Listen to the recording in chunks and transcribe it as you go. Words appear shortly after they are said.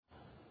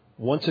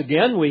Once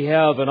again, we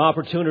have an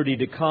opportunity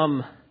to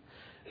come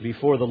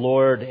before the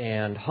Lord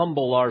and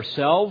humble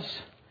ourselves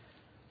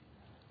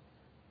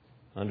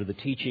under the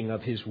teaching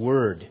of His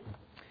Word.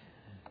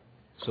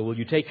 So will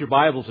you take your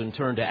Bibles and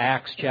turn to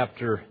Acts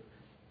chapter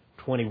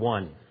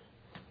 21.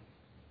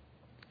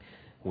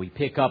 We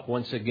pick up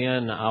once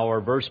again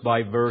our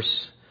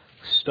verse-by-verse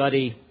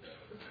study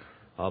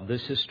of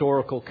this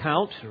historical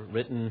account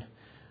written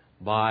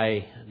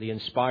by the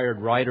inspired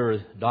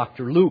writer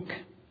Dr. Luke.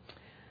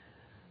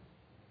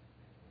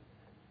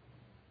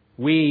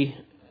 We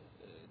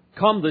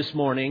come this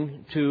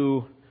morning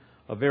to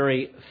a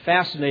very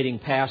fascinating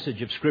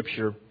passage of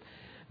Scripture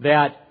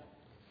that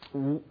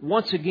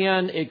once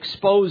again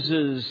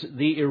exposes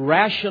the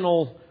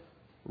irrational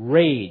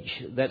rage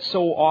that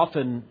so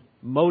often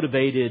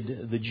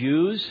motivated the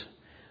Jews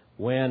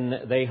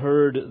when they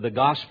heard the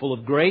gospel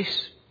of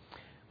grace,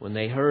 when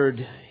they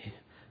heard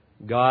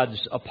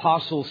God's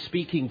apostle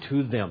speaking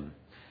to them.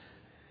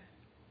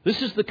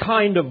 This is the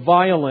kind of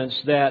violence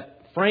that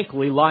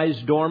frankly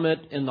lies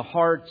dormant in the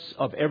hearts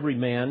of every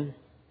man,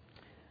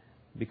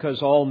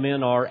 because all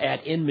men are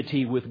at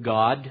enmity with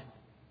God.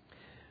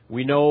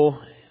 We know,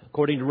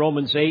 according to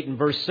Romans 8 and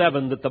verse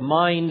 7, that the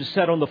mind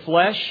set on the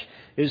flesh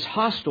is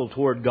hostile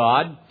toward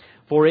God,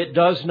 for it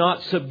does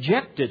not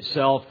subject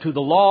itself to the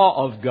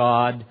law of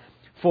God,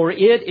 for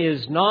it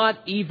is not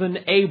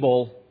even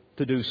able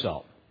to do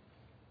so.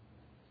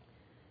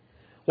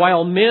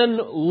 While men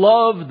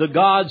love the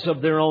gods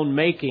of their own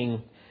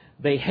making,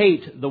 they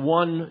hate the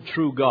one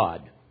true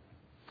God.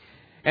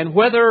 And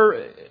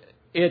whether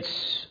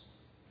it's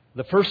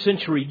the first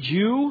century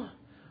Jew,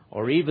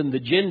 or even the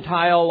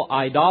Gentile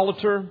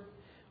idolater,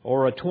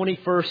 or a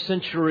 21st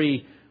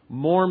century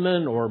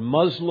Mormon or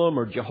Muslim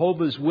or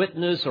Jehovah's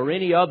Witness or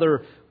any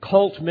other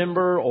cult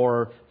member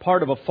or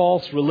part of a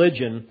false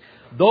religion,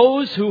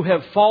 those who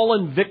have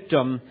fallen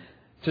victim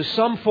to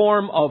some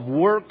form of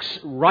works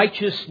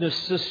righteousness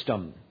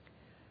system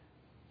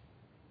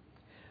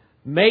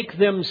make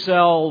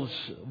themselves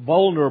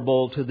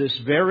vulnerable to this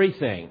very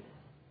thing,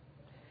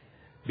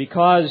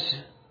 because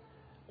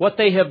what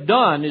they have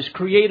done is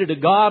created a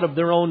god of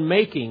their own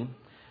making,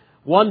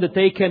 one that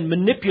they can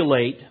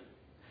manipulate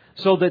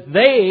so that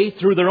they,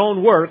 through their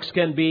own works,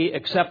 can be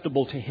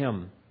acceptable to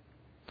Him.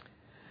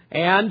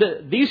 And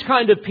these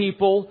kind of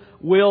people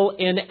will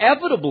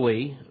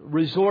inevitably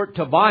resort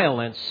to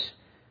violence,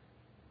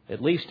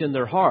 at least in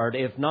their heart,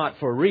 if not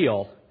for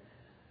real,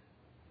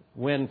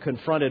 when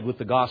confronted with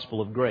the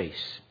gospel of grace.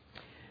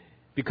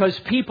 Because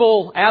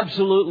people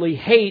absolutely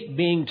hate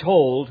being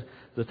told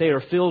that they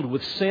are filled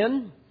with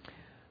sin,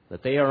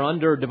 that they are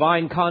under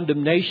divine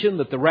condemnation,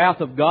 that the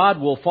wrath of God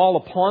will fall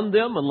upon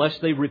them unless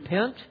they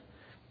repent.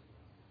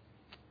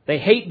 They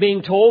hate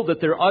being told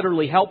that they're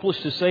utterly helpless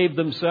to save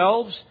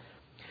themselves.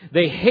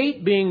 They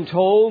hate being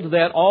told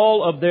that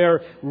all of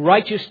their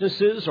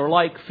righteousnesses are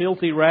like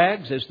filthy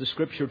rags, as the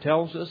Scripture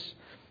tells us,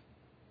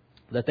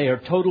 that they are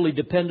totally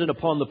dependent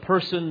upon the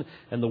person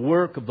and the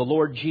work of the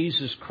Lord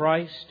Jesus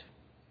Christ.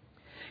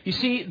 You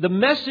see, the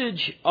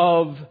message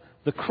of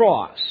the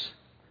cross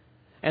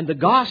and the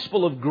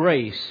gospel of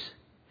grace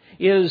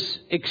is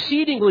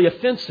exceedingly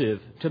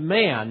offensive to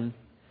man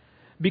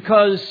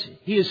because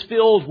he is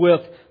filled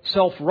with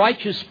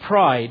self-righteous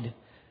pride,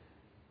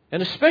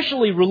 and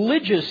especially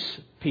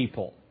religious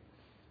people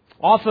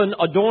often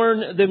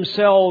adorn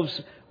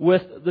themselves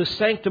with the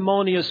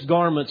sanctimonious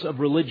garments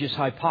of religious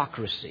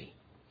hypocrisy.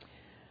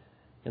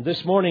 And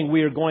this morning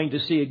we are going to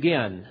see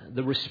again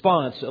the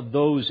response of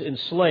those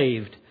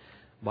enslaved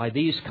by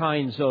these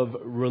kinds of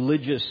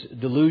religious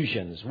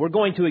delusions. We're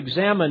going to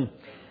examine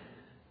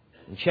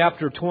in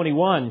chapter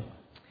 21,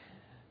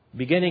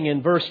 beginning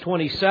in verse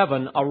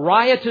 27, a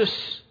riot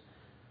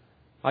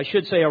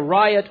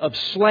of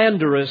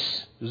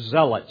slanderous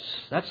zealots.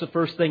 That's the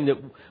first thing that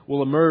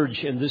will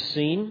emerge in this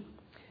scene.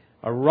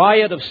 A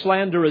riot of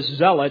slanderous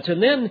zealots.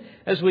 And then,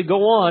 as we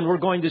go on, we're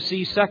going to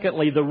see,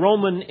 secondly, the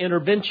Roman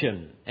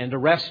intervention and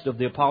arrest of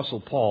the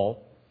Apostle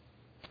Paul.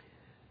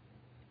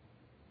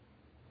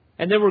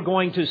 And then we're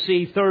going to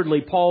see, thirdly,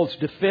 Paul's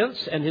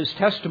defense and his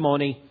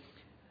testimony.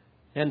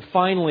 And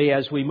finally,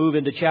 as we move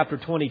into chapter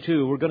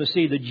 22, we're going to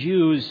see the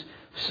Jews'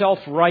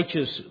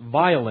 self-righteous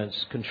violence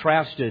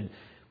contrasted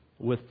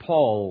with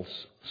Paul's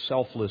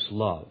selfless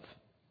love.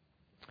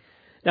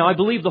 Now, I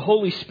believe the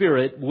Holy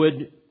Spirit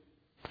would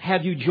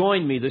have you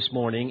join me this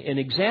morning in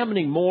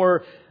examining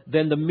more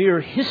than the mere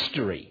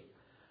history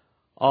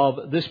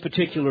of this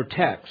particular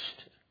text,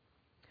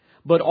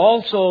 but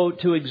also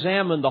to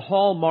examine the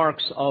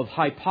hallmarks of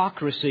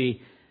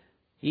hypocrisy,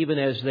 even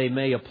as they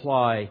may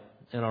apply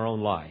in our own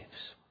lives.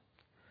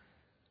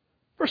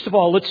 First of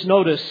all, let's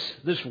notice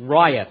this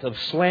riot of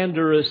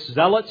slanderous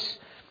zealots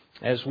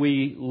as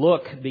we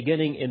look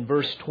beginning in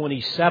verse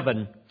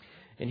 27.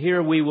 And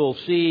here we will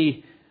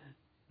see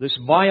this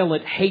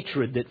violent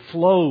hatred that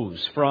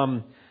flows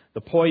from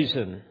the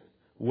poison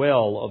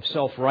well of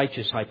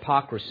self-righteous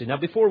hypocrisy. Now,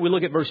 before we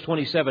look at verse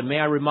 27, may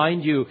I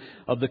remind you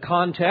of the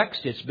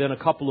context? It's been a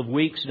couple of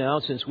weeks now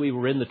since we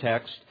were in the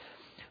text.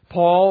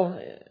 Paul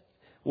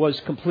was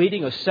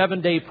completing a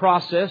 7-day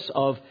process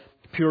of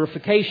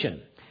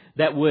purification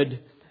that would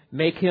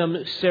make him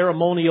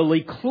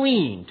ceremonially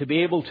clean to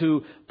be able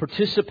to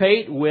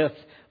participate with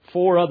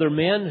 4 other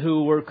men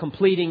who were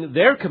completing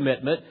their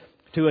commitment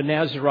to a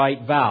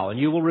Nazirite vow. And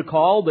you will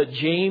recall that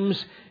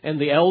James and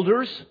the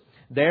elders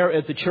there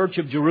at the Church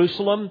of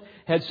Jerusalem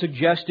had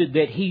suggested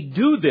that he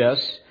do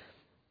this,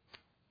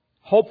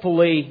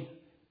 hopefully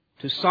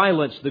to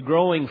silence the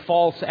growing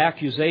false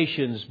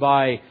accusations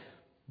by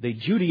the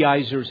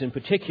Judaizers in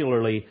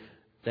particularly,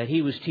 that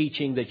he was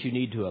teaching that you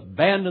need to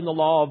abandon the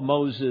law of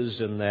Moses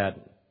and that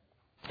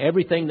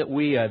everything that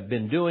we have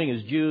been doing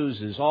as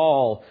Jews is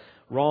all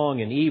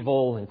wrong and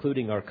evil,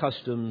 including our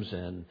customs,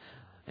 and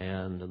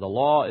the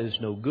law is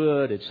no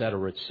good,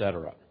 etc.,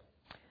 etc.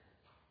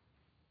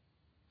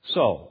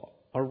 So,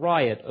 a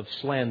riot of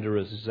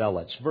slanderous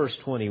zealots. Verse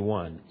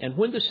 21, and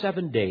when the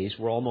 7 days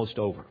were almost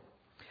over,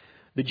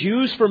 the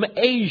Jews from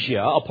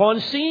Asia, upon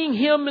seeing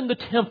him in the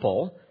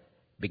temple,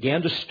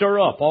 began to stir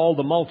up all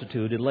the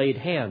multitude and laid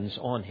hands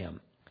on him.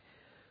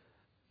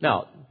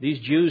 Now, these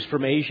Jews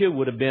from Asia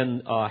would have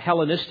been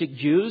Hellenistic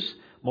Jews,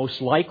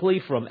 most likely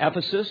from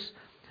Ephesus.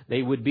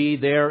 They would be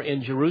there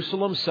in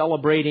Jerusalem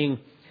celebrating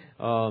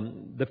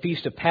the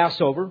Feast of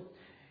Passover.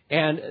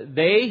 And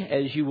they,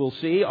 as you will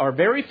see, are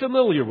very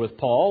familiar with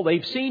Paul.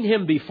 They've seen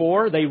him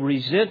before. They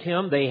resent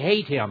him. They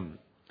hate him.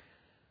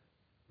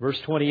 Verse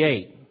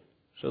 28.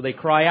 So they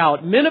cry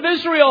out, "Men of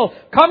Israel,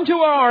 come to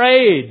our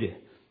aid.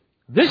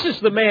 This is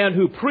the man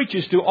who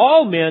preaches to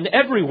all men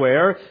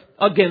everywhere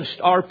against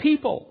our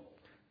people."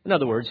 In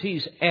other words,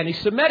 he's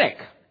anti-Semitic.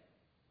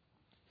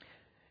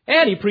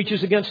 And he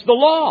preaches against the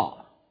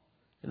law.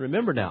 And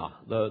remember now,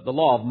 the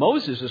law of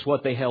Moses is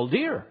what they held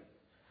dear.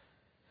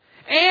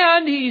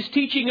 And he's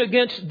teaching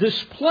against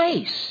this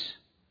place.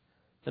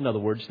 In other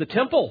words, the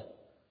temple.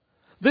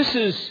 This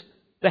is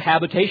the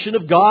habitation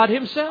of God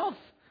Himself.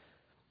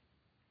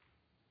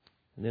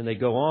 And then they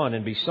go on,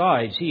 and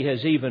besides, he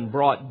has even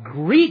brought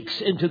Greeks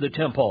into the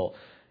temple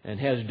and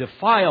has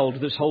defiled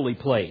this holy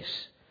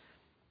place.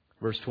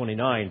 Verse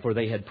 29, for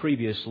they had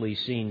previously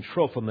seen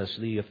Trophimus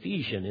the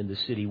Ephesian in the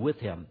city with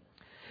him.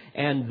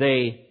 And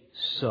they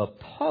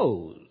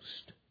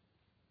supposed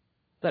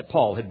that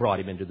Paul had brought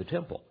him into the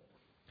temple.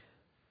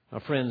 Now,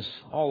 friends,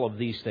 all of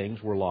these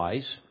things were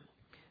lies.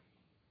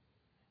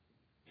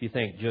 If you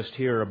think just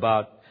here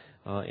about,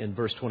 in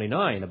verse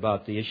 29,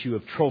 about the issue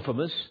of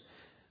Trophimus,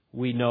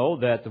 we know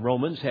that the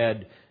Romans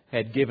had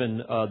given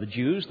the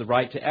Jews the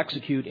right to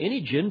execute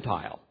any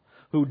Gentile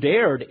who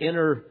dared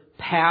enter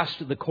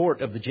past the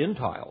court of the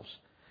Gentiles.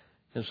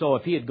 And so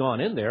if he had gone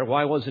in there,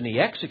 why wasn't he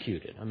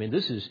executed? I mean,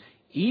 this is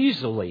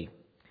easily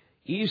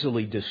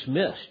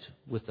dismissed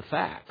with the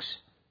facts.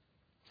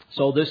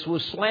 So this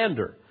was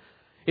slander.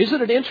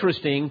 Isn't it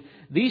interesting?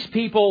 These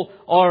people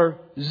are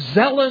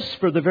zealous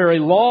for the very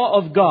law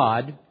of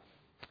God,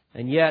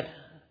 and yet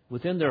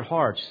within their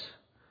hearts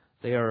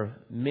they are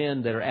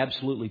men that are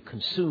absolutely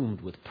consumed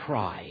with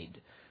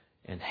pride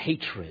and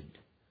hatred.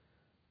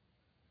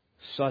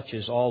 Such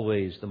is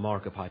always the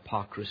mark of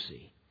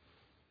hypocrisy.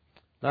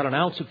 Not an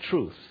ounce of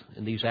truth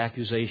in these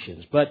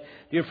accusations. But,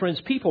 dear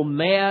friends, people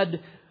mad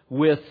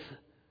with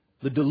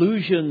the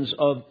delusions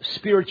of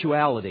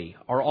spirituality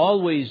are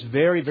always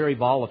very, very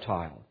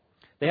volatile.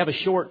 They have a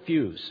short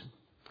fuse.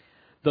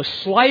 The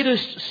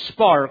slightest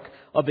spark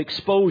of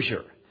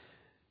exposure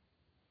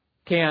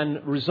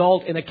can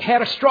result in a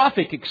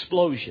catastrophic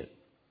explosion.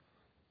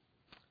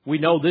 We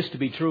know this to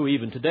be true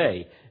even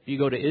today. If you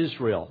go to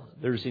Israel,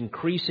 there's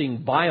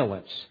increasing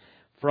violence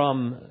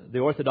from the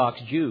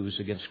Orthodox Jews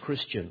against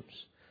Christians.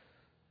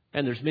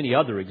 And there's many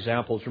other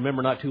examples.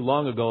 Remember, not too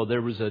long ago,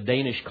 there was a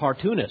Danish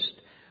cartoonist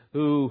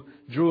who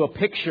drew a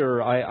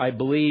picture, I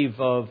believe,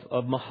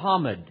 of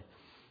Muhammad.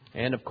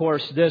 And of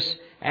course, this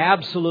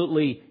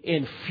absolutely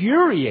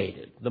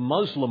infuriated the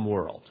Muslim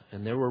world.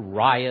 And there were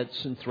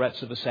riots and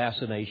threats of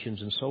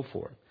assassinations and so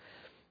forth.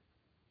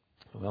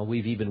 Well,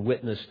 we've even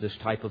witnessed this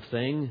type of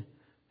thing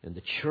in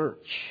the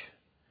church.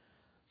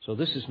 So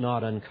this is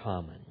not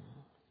uncommon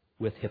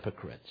with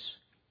hypocrites.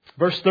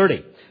 Verse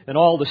 30, and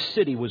all the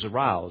city was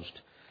aroused,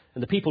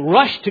 and the people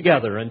rushed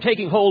together, and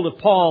taking hold of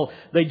Paul,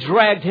 they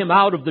dragged him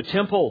out of the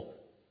temple.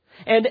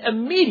 And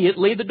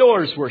immediately the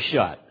doors were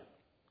shut.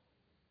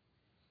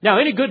 Now,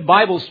 any good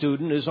Bible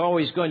student is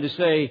always going to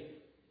say,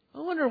 I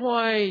wonder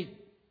why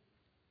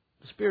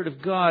the Spirit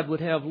of God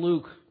would have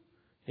Luke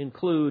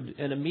include,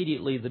 and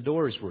immediately the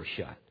doors were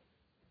shut.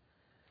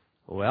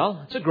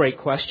 Well, it's a great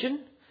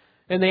question.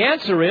 And the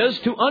answer is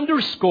to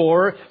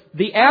underscore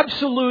the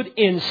absolute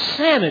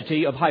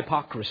insanity of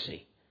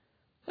hypocrisy.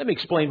 Let me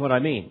explain what I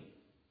mean.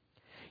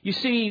 You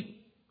see,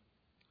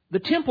 the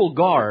temple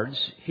guards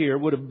here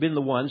would have been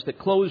the ones that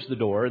closed the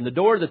door. And the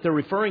door that they're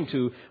referring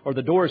to, or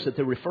the doors that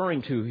they're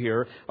referring to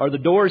here, are the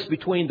doors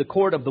between the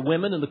court of the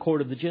women and the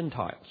court of the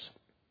Gentiles.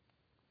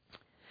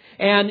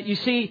 And you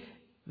see,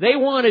 they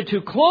wanted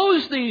to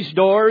close these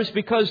doors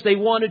because they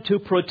wanted to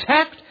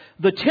protect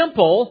the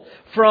temple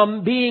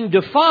from being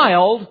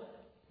defiled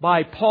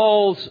by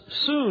Paul's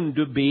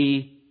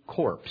soon-to-be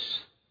corpse.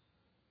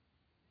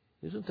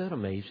 Isn't that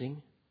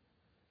amazing?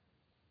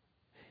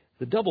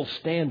 The double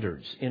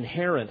standards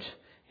inherent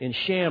in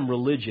sham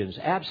religions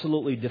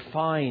absolutely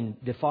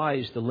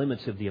defies the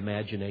limits of the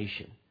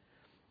imagination.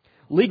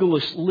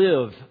 Legalists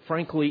live,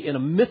 frankly, in a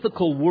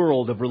mythical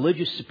world of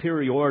religious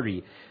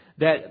superiority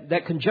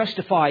that can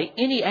justify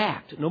any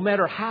act, no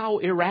matter how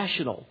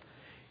irrational.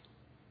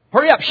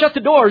 Hurry up, shut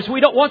the doors.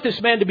 We don't want this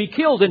man to be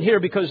killed in here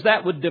because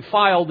that would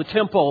defile the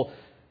temple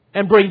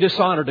and bring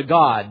dishonor to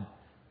God.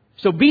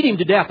 So beat him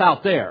to death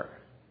out there.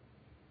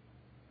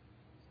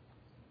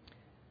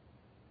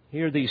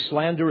 Here these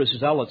slanderous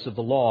zealots of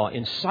the law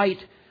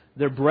incite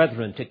their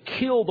brethren to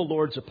kill the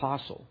Lord's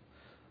apostle.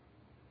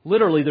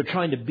 Literally, they're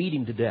trying to beat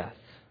him to death.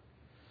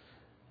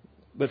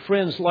 But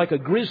friends, like a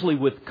grizzly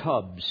with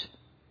cubs,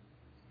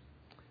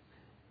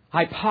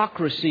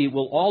 hypocrisy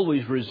will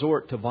always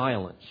resort to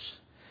violence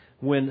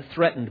when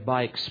threatened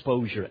by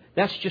exposure.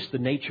 That's just the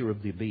nature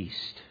of the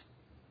beast.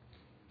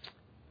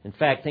 In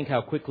fact, think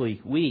how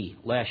quickly we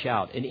lash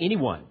out. And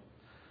anyone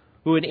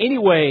who in any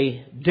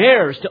way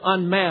dares to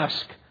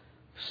unmask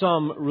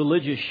some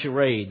religious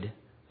charade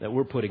that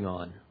we're putting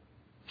on.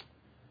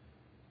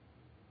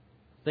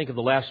 Think of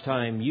the last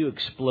time you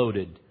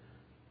exploded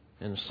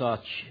in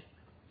such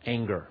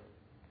anger.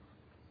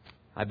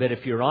 I bet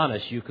if you're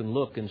honest, you can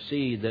look and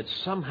see that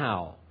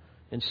somehow,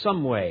 in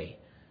some way,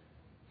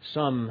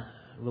 some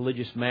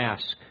religious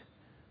mask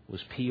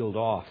was peeled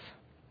off.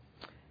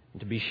 And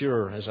to be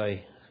sure, as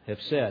I have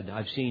said,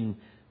 I've seen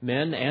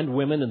men and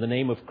women in the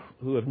name of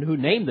who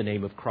name the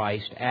name of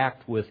Christ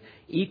act with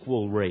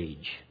equal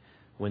rage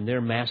when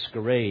their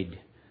masquerade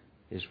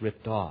is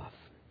ripped off.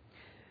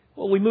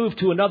 Well, we move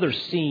to another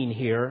scene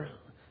here,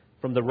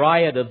 from the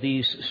riot of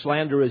these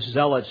slanderous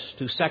zealots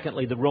to,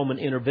 secondly, the Roman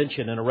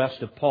intervention and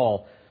arrest of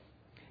Paul.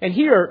 And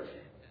here,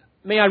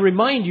 may I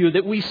remind you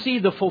that we see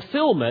the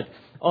fulfillment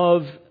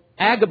of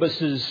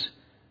Agabus's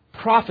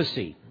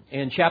prophecy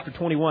in chapter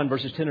 21,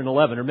 verses 10 and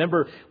 11.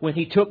 Remember when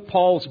he took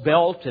Paul's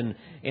belt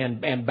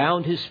and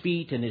bound his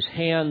feet and his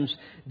hands,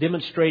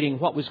 demonstrating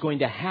what was going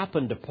to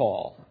happen to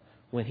Paul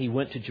when he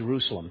went to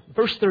Jerusalem.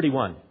 Verse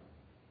 31.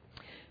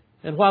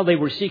 And while they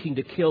were seeking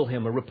to kill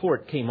him, a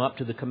report came up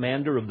to the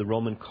commander of the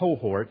Roman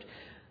cohort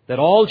that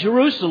all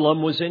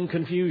Jerusalem was in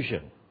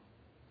confusion.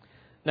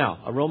 Now,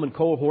 a Roman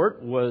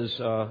cohort was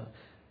a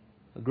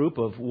group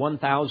of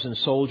 1,000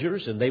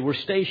 soldiers, and they were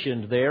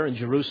stationed there in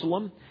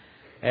Jerusalem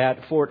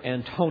at Fort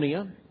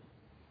Antonia.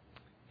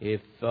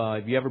 If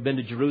you ever been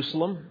to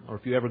Jerusalem, or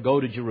if you ever go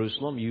to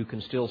Jerusalem, you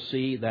can still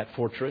see that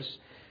fortress.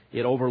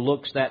 It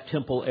overlooks that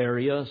temple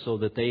area so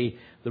that the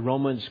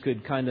Romans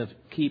could kind of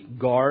keep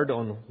guard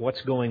on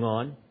what's going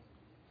on.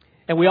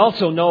 And we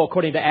also know,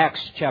 according to Acts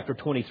chapter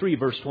 23,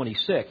 verse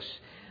 26,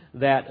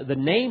 that the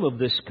name of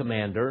this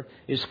commander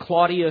is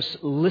Claudius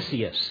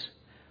Lysias.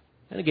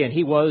 And again,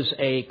 he was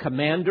a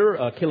commander,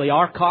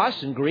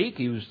 Kiliarchos in Greek.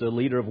 He was the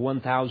leader of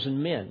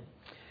 1,000 men.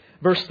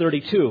 Verse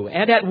 32,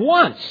 and at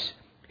once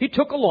he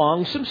took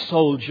along some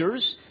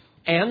soldiers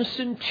and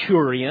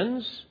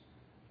centurions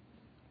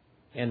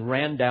and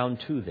ran down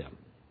to them.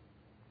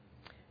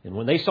 And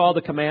when they saw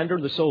the commander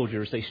and the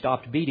soldiers, they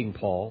stopped beating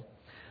Paul.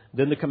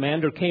 Then the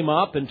commander came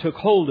up and took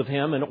hold of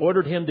him and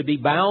ordered him to be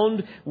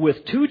bound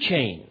with 2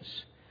 chains.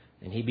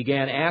 And he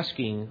began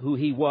asking who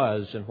he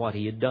was and what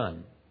he had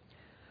done.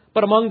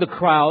 But among the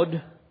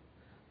crowd,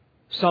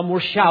 some were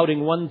shouting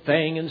one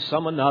thing and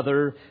some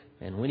another.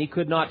 And when he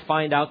could not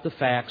find out the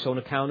facts on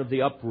account of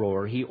the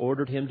uproar, he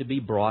ordered him to be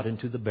brought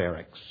into the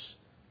barracks.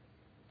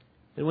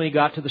 And when he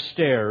got to the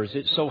stairs,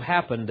 it so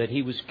happened that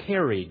he was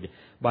carried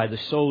by the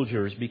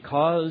soldiers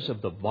because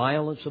of the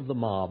violence of the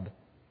mob.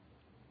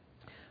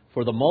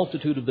 For the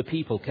multitude of the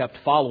people kept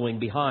following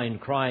behind,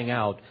 crying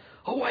out,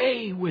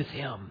 "Away with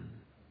him!"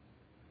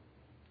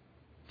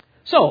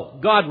 So,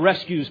 God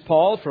rescues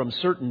Paul from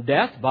certain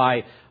death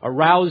by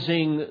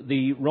arousing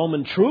the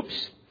Roman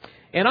troops.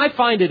 And I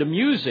find it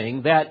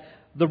amusing that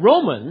the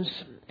Romans,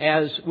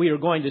 as we are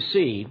going to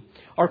see,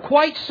 are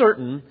quite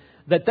certain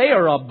that they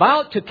are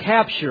about to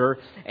capture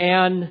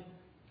an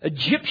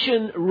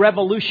Egyptian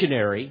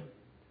revolutionary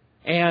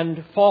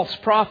and false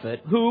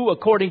prophet who,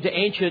 according to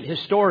ancient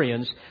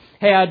historians,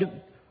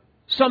 had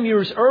some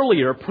years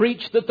earlier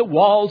preached that the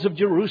walls of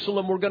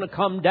Jerusalem were going to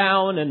come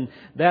down and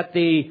that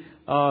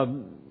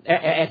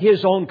at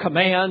his own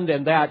command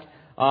and that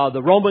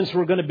the Romans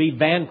were going to be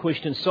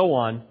vanquished and so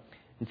on.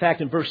 In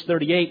fact, in verse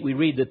 38, we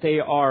read that they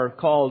are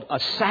called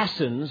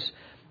assassins.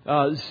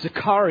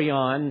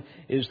 Zacharion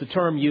is the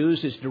term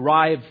used. It's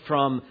derived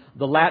from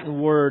the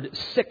Latin word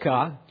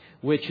sicca,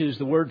 which is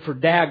the word for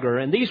dagger.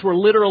 And these were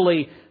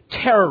literally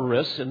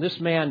terrorists, and this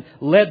man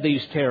led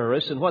these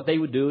terrorists. And what they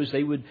would do is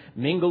they would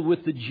mingle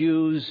with the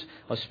Jews,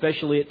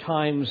 especially at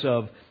times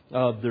of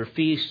their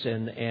feasts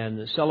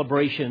and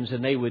celebrations,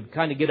 and they would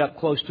kind of get up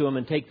close to them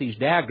and take these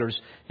daggers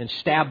and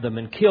stab them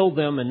and kill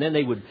them, and then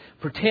they would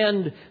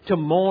pretend to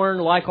mourn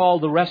like all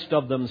the rest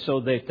of them so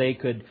that they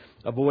could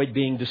avoid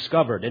being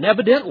discovered. And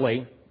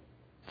evidently,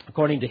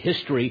 according to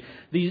history,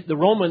 the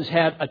Romans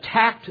had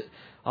attacked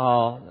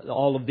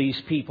all of these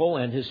people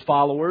and his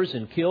followers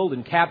and killed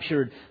and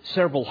captured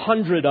several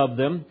hundred of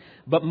them.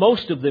 But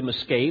most of them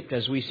escaped,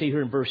 as we see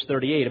here in verse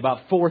 38.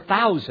 About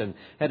 4,000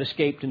 had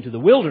escaped into the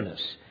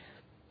wilderness,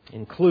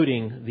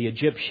 including the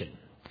Egyptian.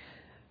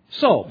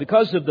 So,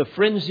 because of the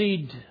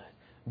frenzied,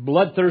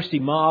 bloodthirsty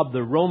mob,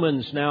 the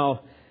Romans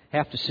now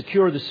have to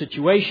secure the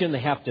situation. They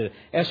have to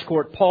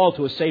escort Paul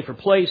to a safer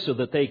place so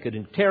that they could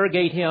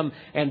interrogate him.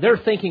 And they're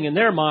thinking in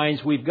their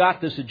minds, we've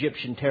got this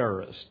Egyptian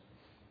terrorist.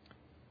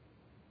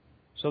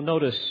 So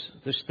notice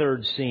this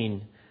third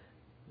scene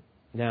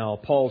now,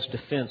 Paul's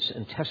defense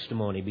and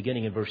testimony,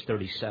 beginning in verse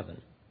 37.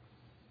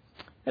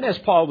 And as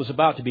Paul was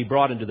about to be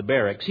brought into the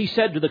barracks, he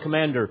said to the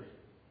commander,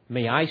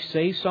 "May I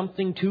say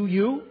something to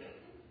you?"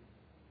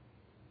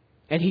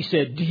 And he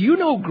said, "Do you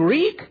know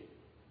Greek?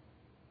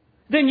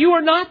 Then you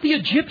are not the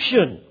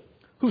Egyptian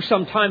who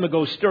some time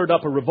ago stirred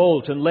up a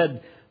revolt and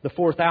led the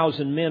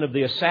 4,000 men of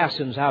the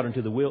assassins out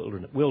into the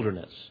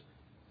wilderness."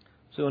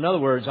 So in other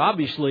words,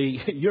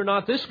 obviously, you're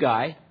not this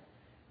guy.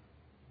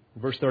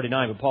 Verse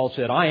 39, but Paul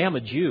said, "I am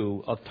a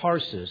Jew of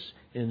Tarsus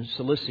in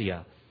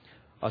Cilicia,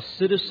 a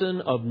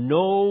citizen of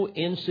no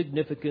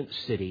insignificant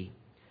city,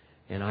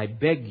 and I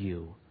beg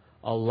you,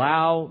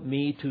 allow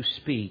me to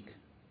speak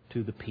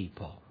to the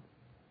people."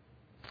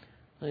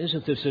 Now,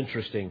 isn't this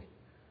interesting?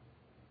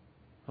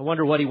 I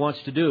wonder what he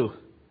wants to do.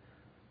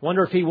 I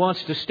wonder if he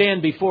wants to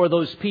stand before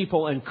those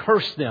people and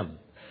curse them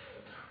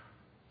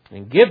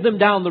and give them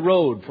down the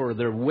road for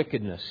their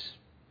wickedness.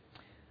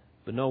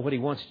 But no, what he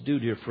wants to do,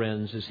 dear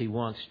friends, is he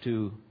wants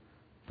to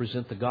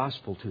present the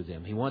gospel to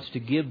them. He wants to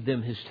give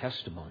them his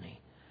testimony.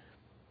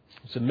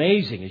 It's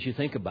amazing as you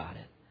think about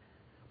it.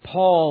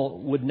 Paul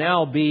would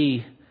now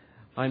be,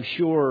 I'm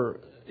sure,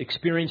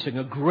 experiencing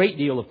a great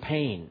deal of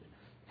pain,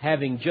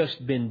 having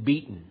just been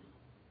beaten.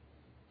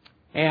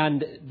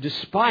 And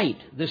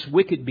despite this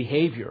wicked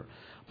behavior,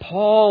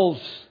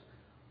 Paul's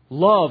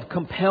love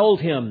compelled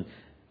him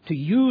to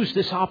use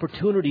this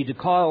opportunity to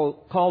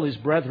call his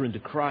brethren to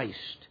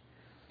Christ.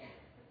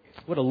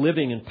 What a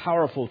living and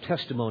powerful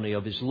testimony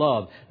of his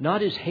love,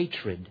 not his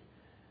hatred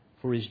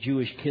for his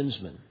Jewish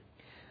kinsmen.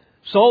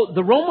 So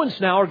the Romans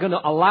now are going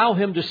to allow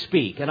him to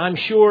speak. And I'm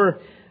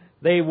sure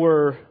they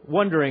were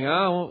wondering,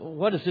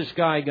 what is this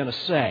guy going to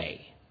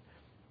say?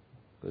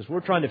 Because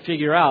we're trying to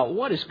figure out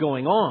what is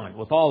going on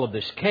with all of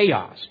this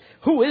chaos.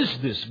 Who is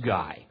this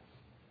guy?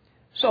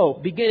 So,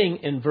 beginning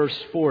in verse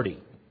 40.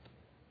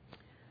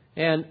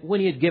 And when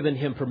he had given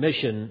him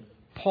permission,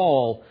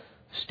 Paul,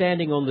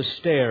 standing on the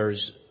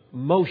stairs,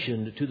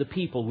 motioned to the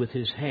people with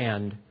his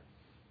hand.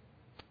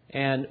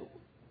 And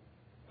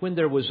when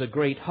there was a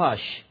great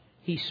hush,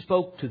 he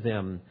spoke to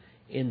them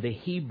in the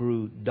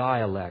Hebrew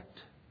dialect,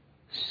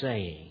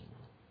 saying,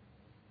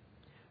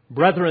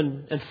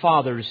 "Brethren and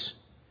fathers,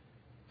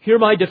 hear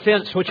my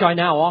defense which I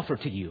now offer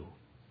to you."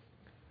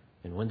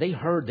 And when they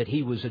heard that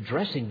he was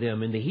addressing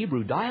them in the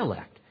Hebrew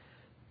dialect,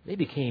 they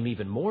became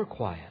even more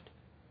quiet.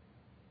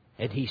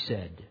 And he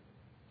said,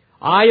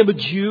 "I am a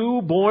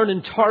Jew born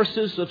in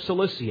Tarsus of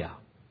Cilicia,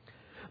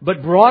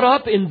 but brought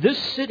up in this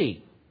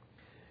city,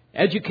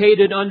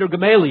 educated under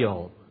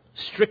Gamaliel,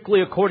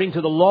 strictly according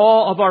to the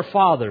law of our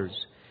fathers,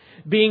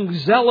 being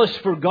zealous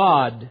for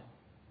God,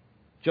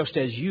 just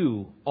as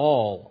you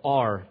all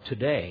are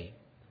today.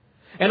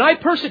 And I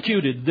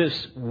persecuted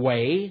this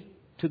way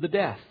to the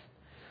death,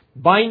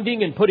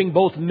 binding and putting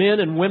both men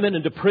and women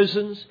into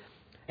prisons,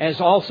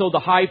 as also the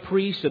high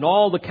priest and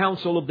all the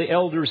council of the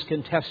elders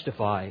can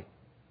testify.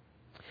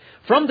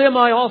 From them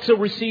I also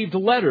received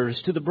letters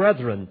to the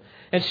brethren,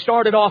 and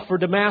started off for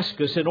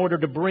Damascus in order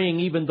to bring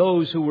even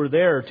those who were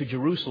there to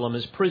Jerusalem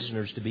as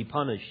prisoners to be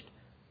punished.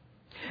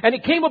 And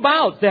it came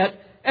about that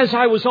as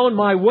I was on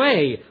my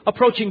way,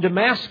 approaching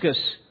Damascus,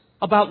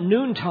 about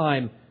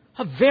noontime,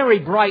 a very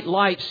bright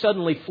light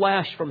suddenly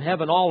flashed from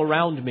heaven all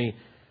around me,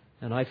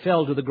 and I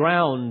fell to the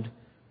ground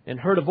and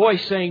heard a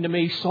voice saying to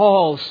me,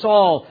 'Saul,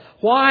 Saul,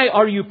 why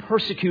are you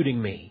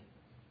persecuting me?'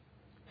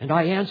 And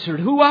I answered,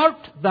 'Who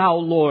art thou,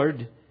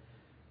 Lord?'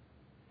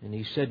 And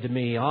he said to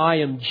me, 'I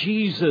am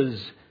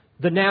Jesus,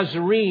 the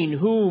Nazarene,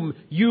 whom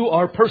you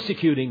are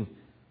persecuting.'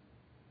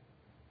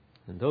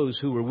 And those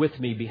who were with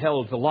me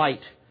beheld the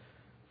light,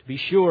 to be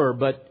sure,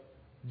 but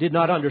did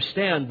not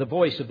understand the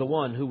voice of the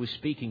one who was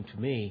speaking to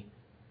me.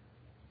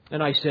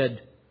 And I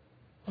said,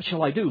 'What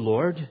shall I do,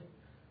 Lord?'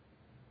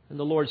 And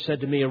the Lord said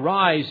to me,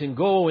 'Arise and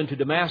go into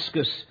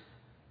Damascus,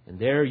 and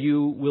there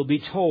you will be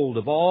told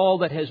of all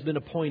that has been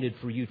appointed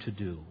for you to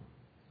do.'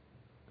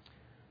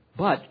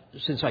 But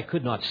since I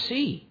could not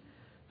see,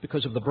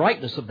 because of the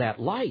brightness of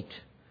that light,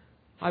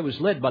 I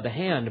was led by the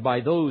hand by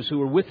those who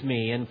were with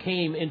me, and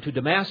came into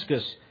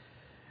Damascus.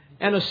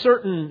 And a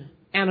certain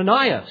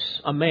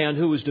Ananias, a man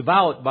who was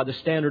devout by the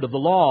standard of the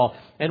law,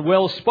 and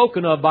well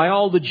spoken of by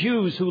all the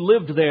Jews who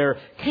lived there,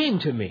 came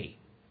to me,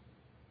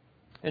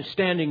 and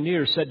standing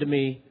near said to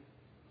me,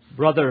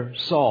 'Brother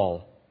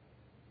Saul,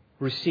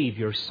 receive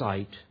your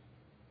sight.'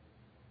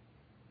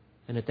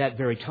 And at that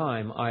very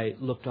time I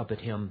looked up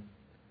at him.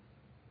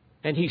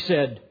 And he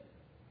said,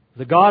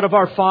 'The God of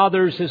our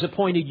fathers has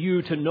appointed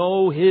you to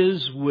know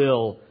His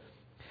will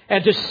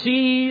and to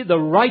see the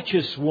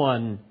righteous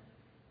one,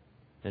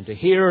 and to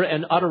hear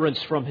an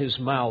utterance from his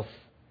mouth.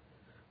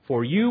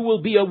 For you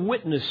will be a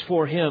witness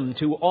for him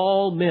to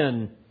all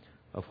men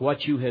of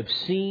what you have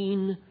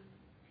seen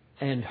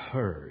and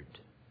heard.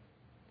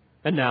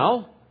 And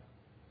now,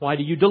 why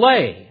do you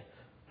delay?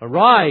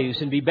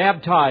 Arise and be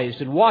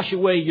baptized and wash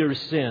away your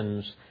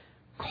sins,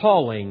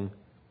 calling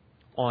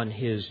on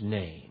his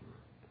name.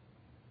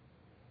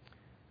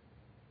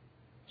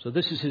 So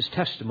this is his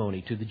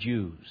testimony to the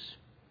Jews.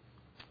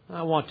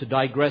 I want to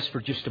digress for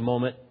just a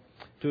moment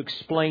to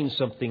explain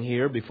something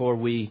here before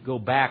we go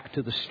back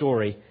to the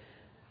story.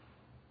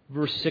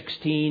 Verse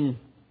 16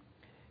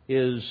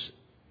 is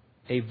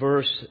a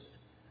verse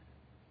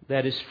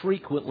that is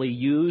frequently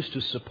used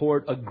to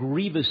support a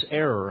grievous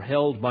error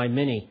held by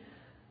many,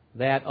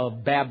 that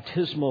of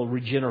baptismal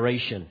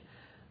regeneration.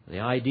 The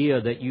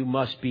idea that you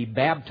must be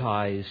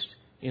baptized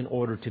in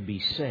order to be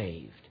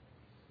saved.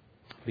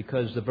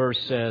 Because the verse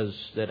says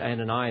that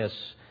Ananias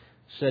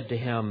said to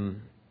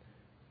him,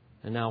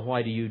 and now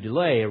why do you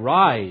delay?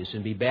 Arise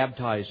and be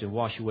baptized and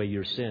wash away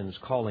your sins,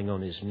 calling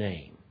on his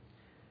name.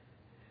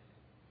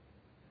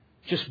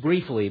 Just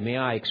briefly, may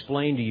I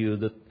explain to you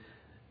that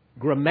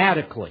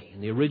grammatically,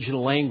 in the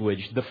original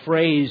language, the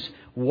phrase,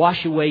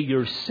 wash away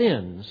your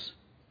sins,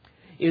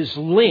 is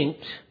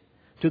linked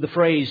to the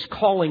phrase,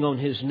 calling on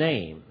his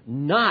name,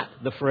 not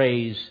the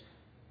phrase,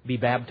 be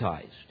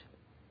baptized.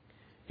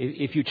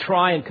 If you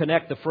try and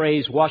connect the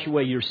phrase, wash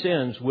away your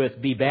sins,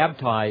 with be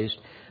baptized,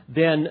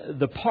 then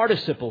the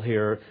participle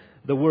here,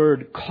 the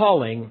word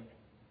calling,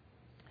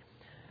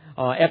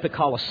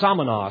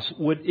 epikalasomenos,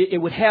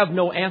 would have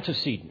no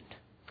antecedent.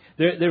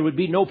 There would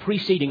be no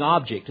preceding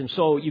object, and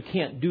so you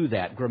can't do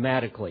that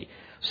grammatically.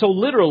 So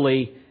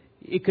literally,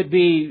 it could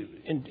be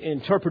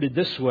interpreted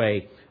this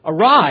way.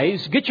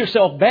 Arise, get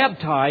yourself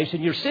baptized,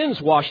 and your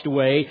sins washed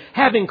away,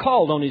 having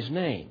called on his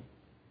name.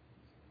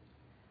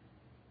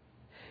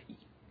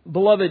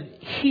 Beloved,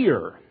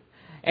 here,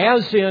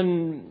 as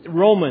in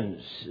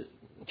Romans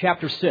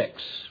chapter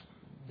 6,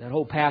 that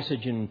whole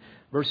passage in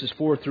verses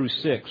 4 through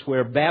 6,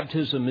 where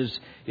baptism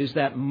is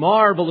that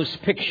marvelous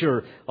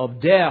picture of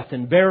death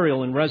and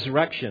burial and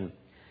resurrection.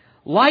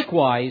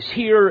 Likewise,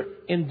 here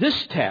in this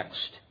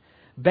text,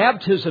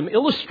 baptism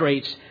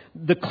illustrates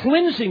the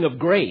cleansing of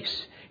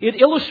grace.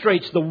 It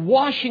illustrates the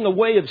washing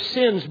away of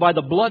sins by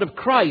the blood of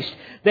Christ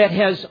that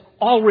has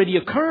already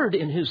occurred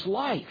in his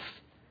life.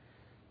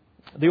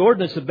 The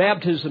ordinance of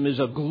baptism is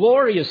a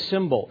glorious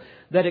symbol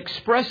that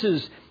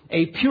expresses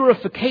a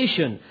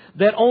purification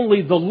that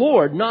only the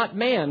Lord, not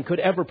man, could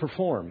ever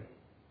perform.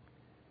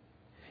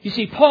 You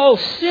see,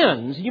 Paul's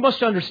sins, you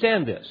must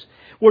understand this,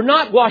 were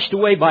not washed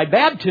away by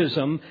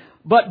baptism,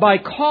 but by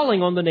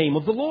calling on the name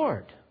of the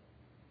Lord.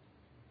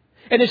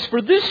 And it's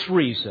for this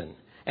reason,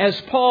 as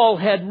Paul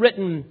had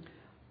written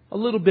a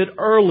little bit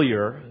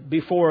earlier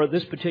before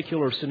this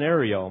particular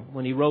scenario,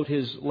 when he wrote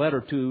his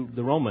letter to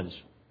the Romans,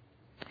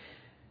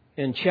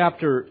 in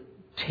chapter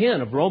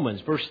 10 of Romans,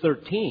 verse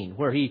 13,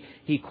 where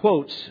he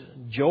quotes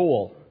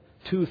Joel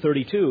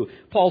 2:32,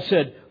 Paul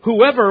said,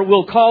 whoever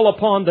will call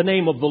upon the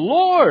name of the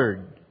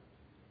Lord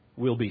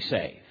will be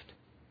saved.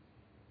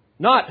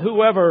 Not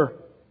whoever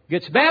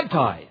gets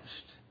baptized.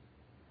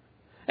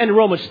 And in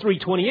Romans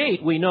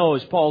 3:28, we know,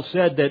 as Paul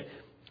said, that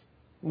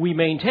we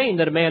maintain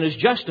that a man is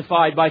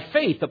justified by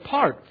faith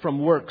apart from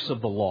works of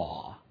the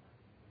law.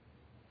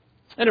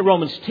 And in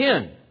Romans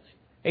 10,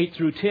 8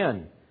 through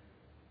 10,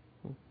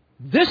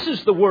 this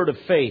is the word of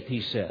faith,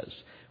 he says,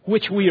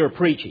 which we are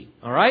preaching.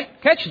 All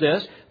right? Catch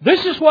this.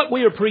 This is what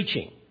we are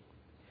preaching.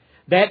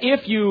 That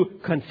if you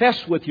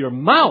confess with your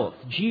mouth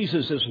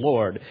Jesus is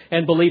Lord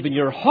and believe in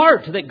your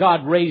heart that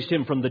God raised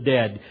him from the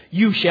dead,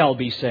 you shall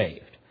be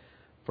saved.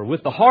 For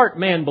with the heart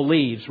man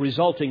believes,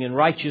 resulting in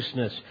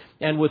righteousness,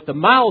 and with the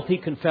mouth he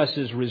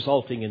confesses,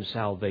 resulting in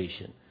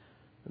salvation.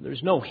 And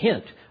there's no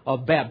hint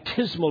of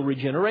baptismal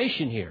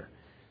regeneration here.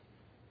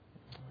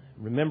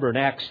 Remember in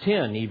Acts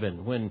 10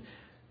 even, when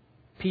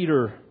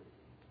Peter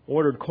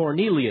ordered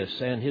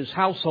Cornelius and his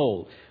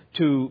household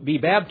to be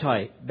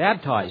baptized.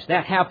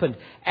 That happened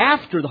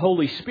after the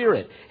Holy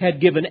Spirit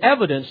had given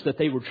evidence that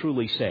they were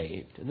truly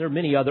saved. And there are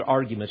many other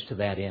arguments to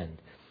that end.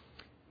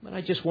 But I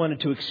just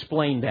wanted to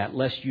explain that,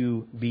 lest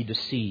you be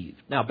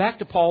deceived. Now, back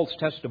to Paul's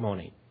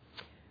testimony.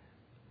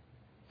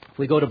 If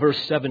we go to verse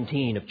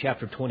 17 of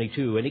chapter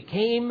 22, and it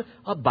came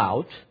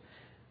about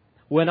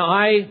when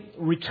I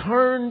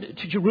returned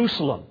to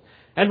Jerusalem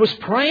and was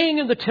praying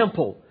in the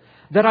temple,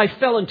 that I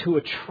fell into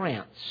a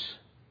trance.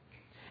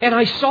 And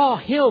I saw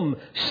him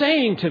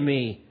saying to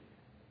me,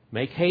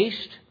 make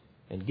haste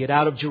and get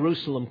out of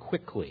Jerusalem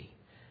quickly,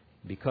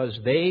 because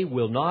they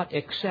will not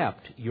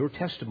accept your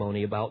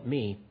testimony about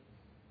me.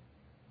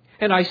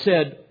 And I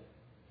said,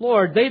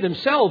 Lord, they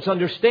themselves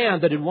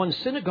understand that in one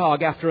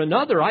synagogue after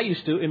another I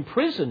used to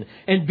imprison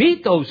and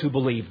beat those who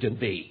believed in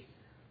thee.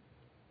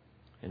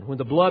 And when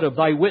the blood of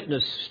thy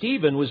witness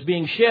Stephen was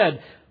being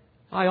shed,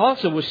 I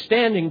also was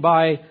standing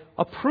by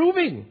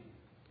approving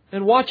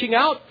and watching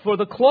out for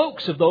the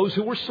cloaks of those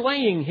who were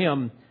slaying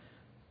him.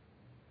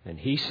 And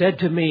he said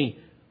to me,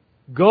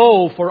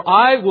 Go, for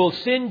I will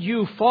send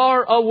you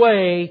far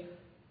away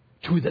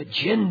to the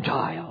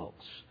Gentiles.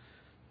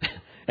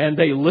 And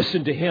they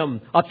listened to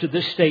him up to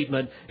this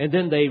statement, and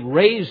then they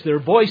raised their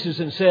voices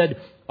and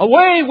said,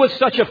 Away with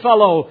such a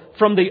fellow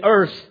from the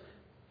earth,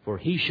 for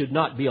he should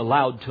not be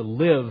allowed to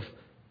live.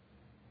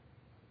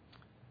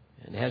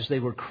 And as they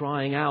were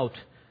crying out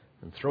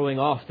and throwing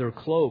off their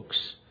cloaks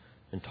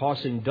and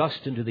tossing dust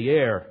into the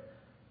air,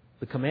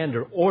 the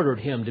commander ordered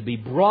him to be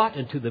brought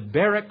into the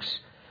barracks,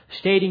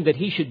 stating that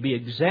he should be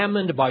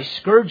examined by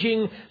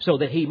scourging so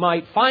that he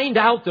might find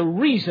out the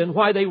reason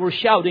why they were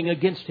shouting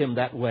against him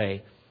that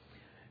way.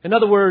 In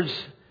other words,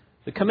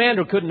 the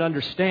commander couldn't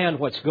understand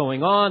what's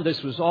going on.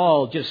 This was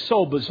all just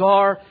so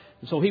bizarre.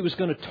 And so he was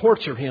going to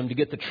torture him to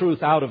get the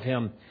truth out of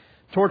him.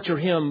 Torture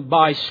him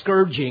by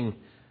scourging.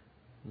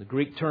 The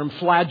Greek term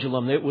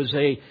flagellum, it was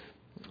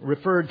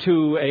referred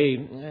to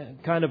a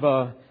kind of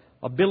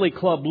a billy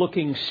club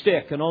looking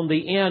stick. And on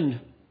the end,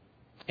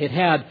 it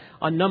had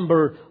a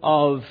number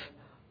of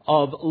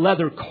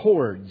leather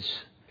cords.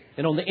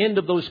 And on the end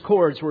of those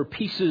cords were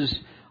pieces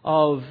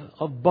of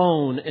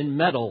bone and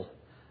metal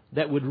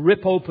that would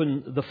rip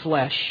open the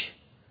flesh.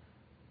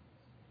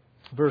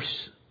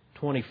 Verse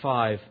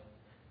 25.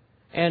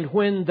 And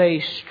when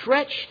they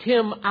stretched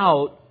him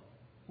out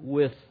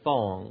with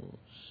thongs.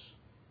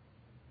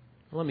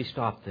 Let me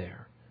stop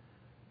there.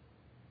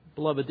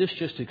 Beloved, this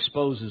just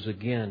exposes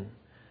again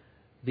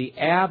the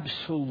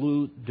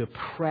absolute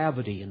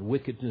depravity and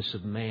wickedness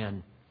of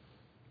man.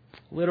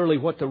 Literally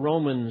what the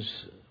Romans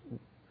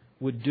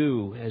would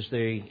do, as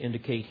they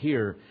indicate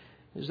here,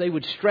 is they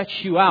would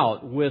stretch you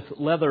out with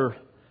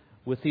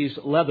these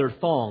leather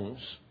thongs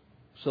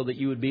so that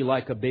you would be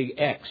like a big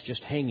X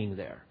just hanging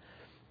there.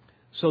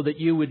 So that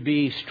you would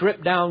be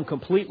stripped down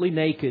completely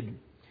naked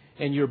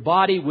and your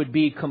body would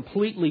be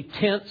completely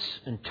tense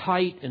and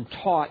tight and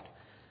taut.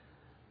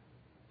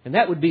 And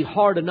that would be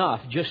hard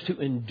enough just to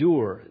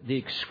endure the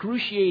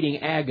excruciating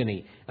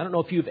agony. I don't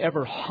know if you've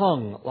ever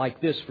hung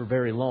like this for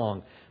very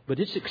long, but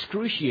it's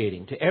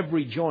excruciating to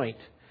every joint.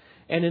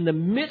 And in the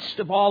midst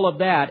of all of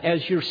that,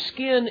 as your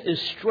skin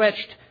is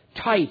stretched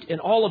tight and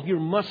all of your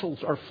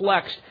muscles are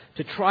flexed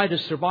to try to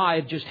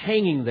survive just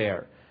hanging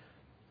there,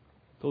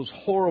 those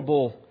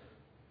horrible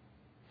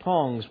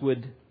tongs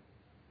would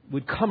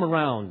come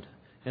around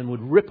and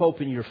would rip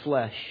open your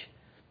flesh.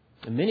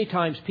 And many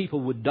times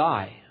people would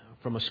die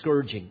from a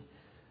scourging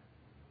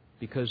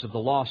because of the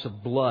loss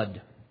of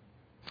blood.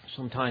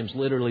 Sometimes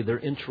literally their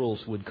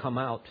entrails would come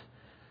out.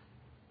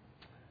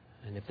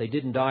 And if they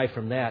didn't die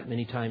from that,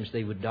 many times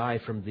they would die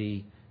from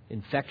the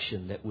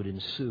infection that would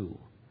ensue.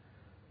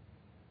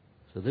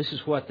 So this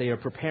is what they are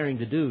preparing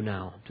to do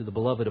now to the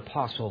beloved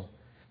apostle.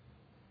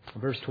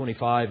 Verse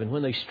 25, and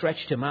when they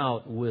stretched him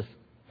out with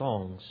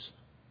thongs,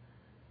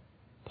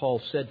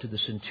 Paul said to the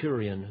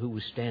centurion who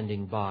was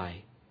standing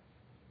by,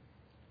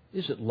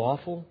 Is it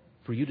lawful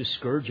for you to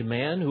scourge a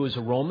man who is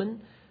a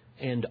Roman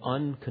and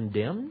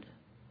uncondemned?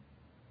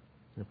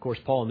 And of course,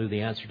 Paul knew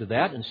the answer to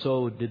that, and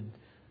so did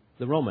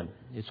the Roman.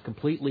 It's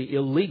completely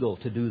illegal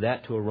to do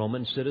that to a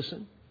Roman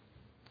citizen.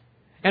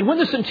 And when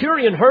the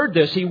centurion heard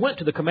this, he went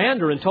to the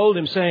commander and told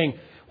him, saying,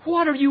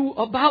 What are you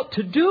about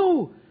to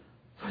do?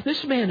 For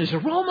this man is a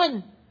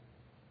Roman.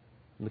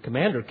 And the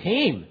commander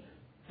came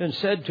and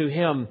said to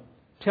him,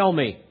 Tell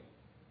me,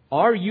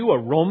 are you a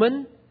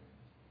Roman?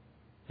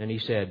 And he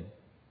said,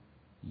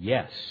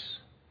 Yes.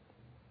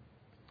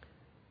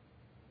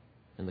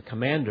 And the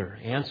commander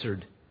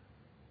answered,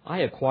 I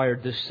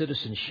acquired this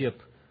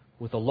citizenship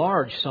with a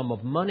large sum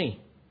of money.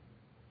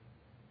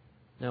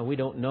 Now, we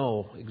don't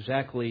know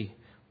exactly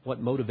what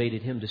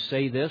motivated him to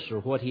say this or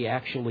what he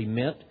actually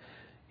meant.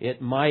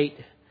 It might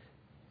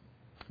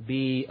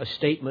be a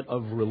statement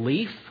of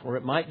relief, or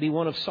it might be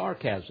one of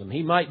sarcasm.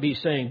 He might be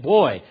saying,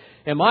 Boy,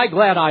 am I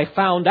glad I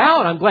found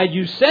out. I'm glad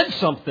you said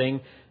something,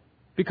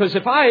 because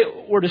if I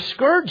were to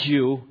scourge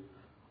you,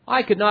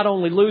 I could not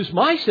only lose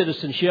my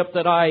citizenship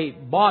that I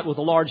bought with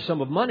a large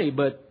sum of money,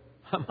 but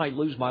I might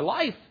lose my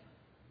life.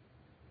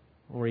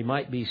 Or he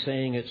might be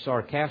saying it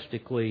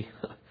sarcastically,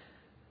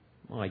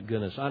 My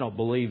goodness, I don't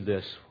believe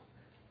this.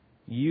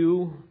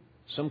 You,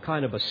 some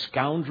kind of a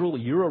scoundrel,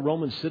 you're a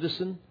Roman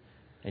citizen,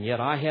 and yet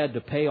I had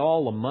to pay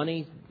all the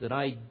money that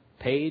I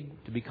paid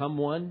to become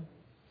one,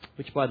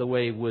 which, by the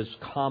way, was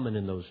common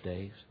in those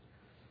days.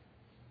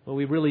 Well,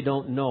 we really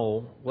don't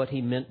know what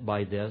he meant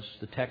by this.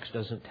 The text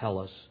doesn't tell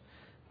us,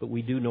 but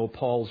we do know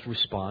Paul's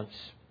response.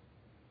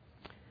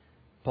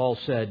 Paul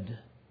said,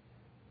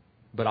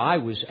 But I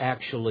was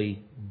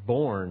actually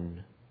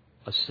born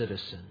a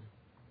citizen.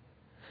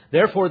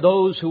 Therefore,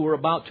 those who were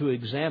about to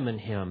examine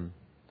him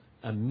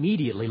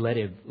immediately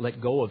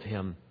let go of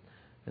him.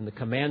 And the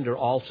commander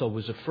also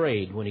was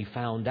afraid when he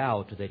found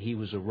out that he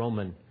was a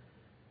Roman,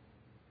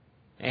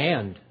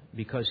 and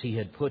because he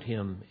had put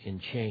him in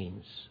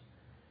chains.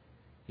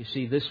 You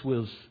see, this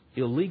was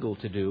illegal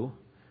to do.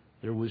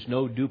 There was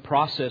no due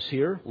process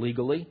here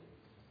legally.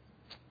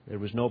 There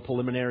was no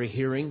preliminary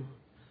hearing.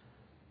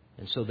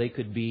 And so they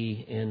could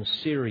be in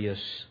serious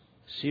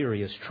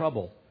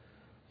trouble.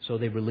 So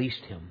they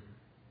released him.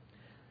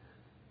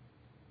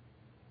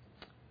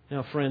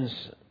 Now, friends,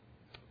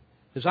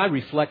 as I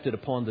reflected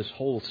upon this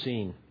whole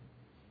scene,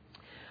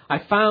 I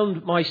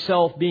found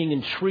myself being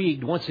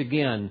intrigued once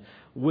again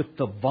with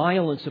the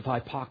violence of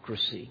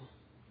hypocrisy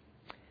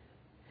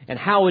and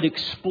how it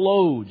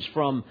explodes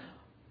from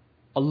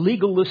a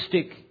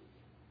legalistic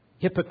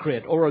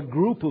hypocrite or a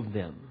group of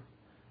them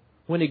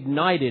when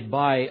ignited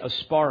by a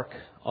spark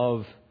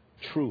of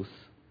truth.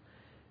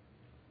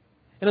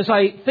 And as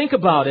I think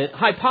about it,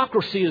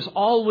 hypocrisy is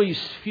always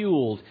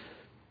fueled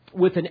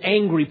with an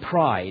angry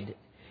pride.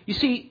 You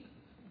see,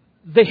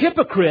 the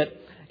hypocrite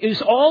is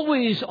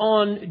always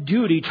on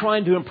duty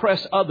trying to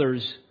impress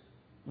others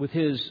with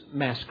his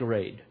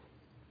masquerade.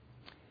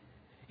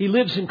 He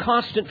lives in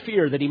constant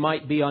fear that he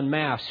might be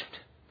unmasked.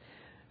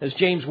 As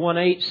James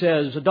 1:8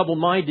 says, a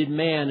double-minded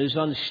man is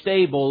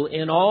unstable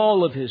in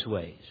all of his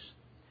ways.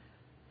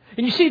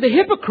 And you see, the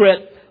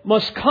hypocrite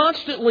must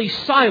constantly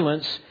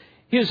silence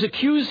his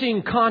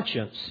accusing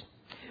conscience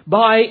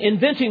by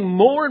inventing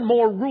more and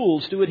more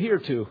rules to adhere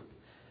to.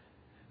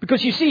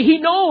 Because you see, he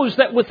knows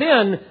that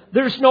within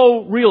there's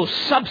no real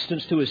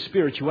substance to his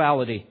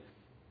spirituality.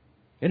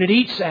 And it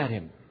eats at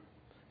him.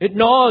 It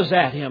gnaws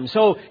at him.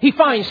 So he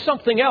finds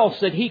something else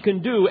that he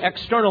can do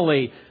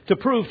externally to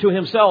prove to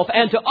himself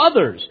and to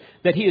others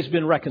that he has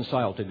been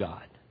reconciled to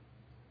God.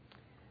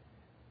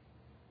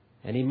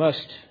 And he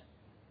must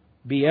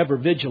be ever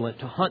vigilant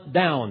to hunt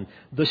down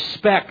the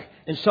speck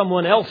in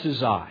someone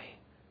else's eye,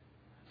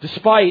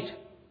 despite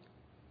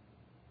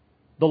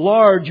the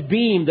large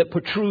beam that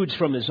protrudes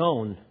from his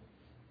own.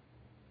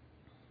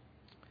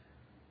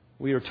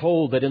 We are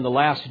told that in the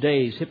last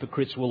days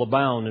hypocrites will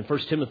abound. In 1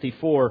 Timothy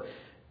 4,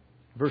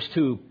 verse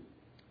 2,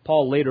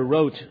 Paul later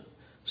wrote,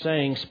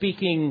 saying,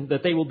 speaking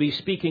that they will be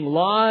speaking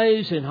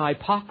lies in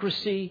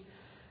hypocrisy,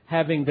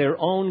 having their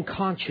own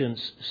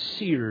conscience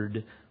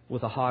seared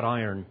with a hot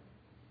iron.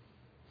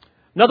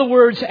 In other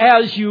words,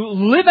 as you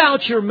live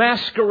out your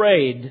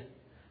masquerade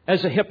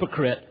as a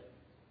hypocrite,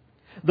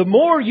 the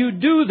more you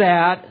do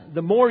that,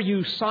 the more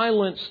you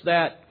silence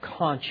that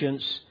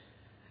conscience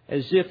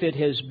as if it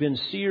has been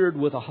seared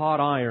with a hot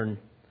iron.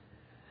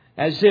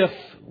 As if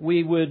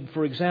we would,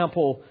 for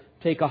example,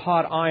 take a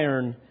hot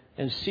iron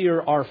and sear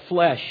our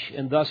flesh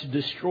and thus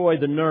destroy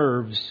the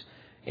nerves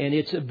and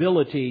its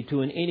ability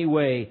to in any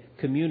way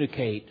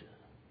communicate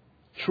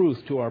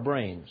truth to our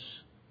brains.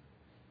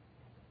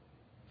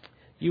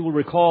 You will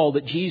recall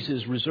that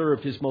Jesus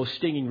reserved His most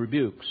stinging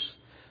rebukes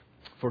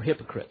for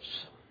hypocrites.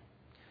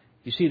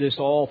 You see this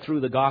all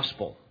through the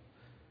gospel.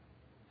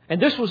 And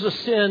this was a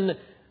sin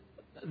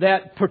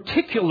that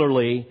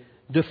particularly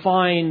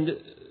defined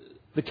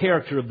the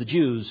character of the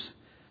Jews.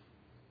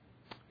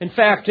 In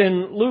fact,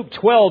 in Luke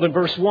 12 and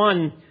verse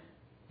 1,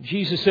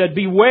 Jesus said,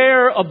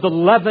 beware of the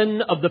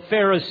leaven of the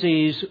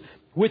Pharisees,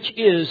 which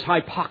is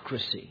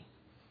hypocrisy.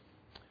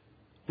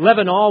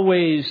 Leaven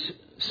always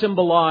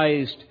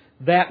symbolized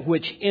that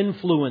which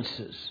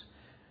influences.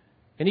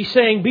 And he's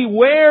saying,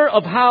 beware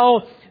of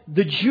how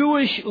the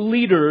Jewish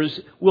leaders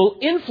will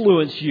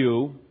influence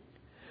you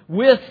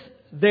with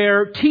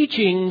their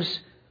teachings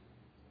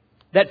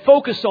that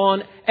focus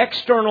on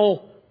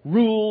external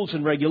rules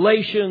and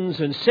regulations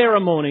and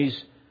ceremonies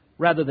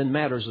rather than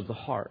matters of the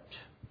heart.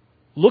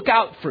 Look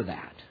out for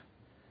that.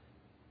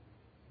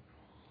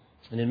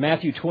 And in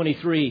Matthew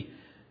 23,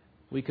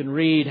 we can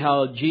read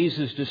how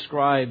Jesus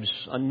describes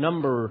a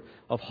number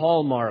of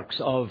hallmarks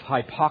of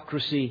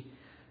hypocrisy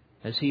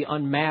as He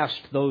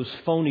unmasked those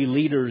phony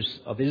leaders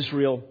of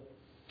Israel.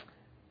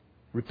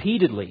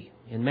 Repeatedly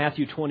in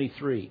Matthew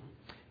 23,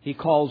 He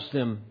calls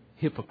them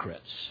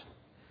hypocrites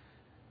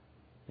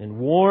and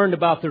warned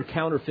about their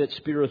counterfeit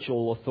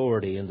spiritual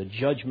authority and the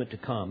judgment to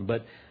come.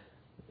 But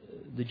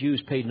the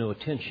Jews paid no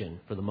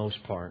attention for the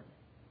most part.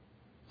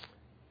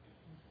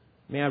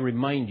 May I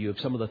remind you of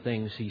some of the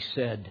things He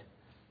said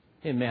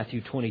in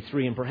Matthew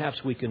 23, and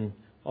perhaps we can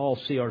all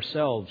see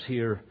ourselves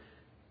here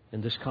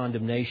in this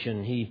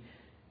condemnation. He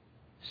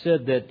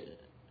said that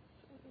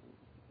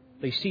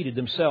they seated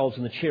themselves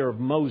in the chair of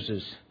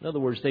Moses. In other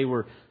words, they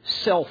were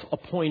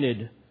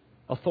self-appointed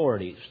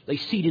authorities. They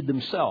seated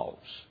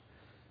themselves.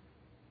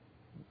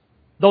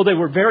 Though they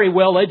were very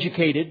well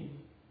educated,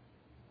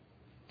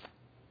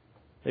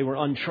 they were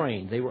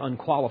untrained. They were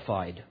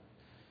unqualified.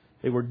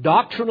 They were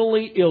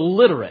doctrinally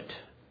illiterate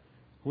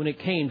when it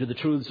came to the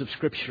truths of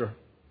Scripture.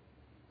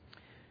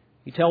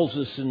 He tells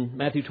us in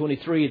Matthew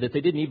 23 that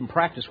they didn't even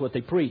practice what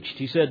they preached.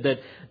 He said that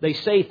they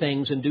say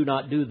things and do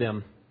not do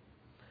them.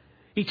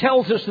 He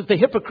tells us that the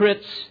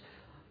hypocrites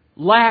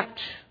lacked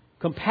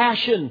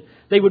compassion.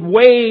 They would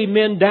weigh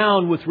men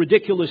down with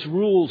ridiculous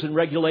rules and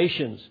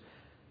regulations.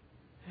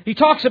 He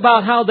talks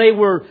about how they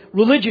were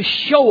religious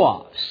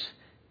show-offs.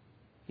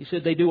 He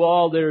said they do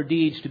all their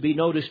deeds to be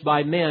noticed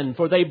by men,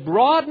 for they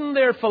broaden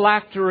their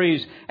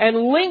phylacteries and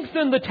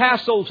lengthen the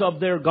tassels of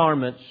their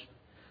garments.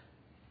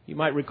 You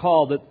might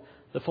recall that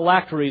the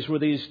phylacteries were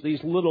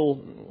these little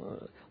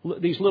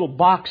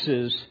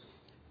boxes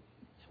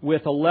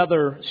with a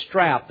leather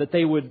strap that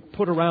they would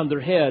put around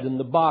their head, and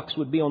the box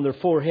would be on their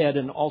forehead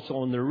and also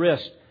on their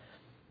wrist.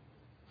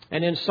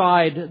 And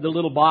inside the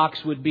little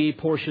box would be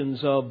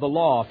portions of the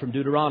law from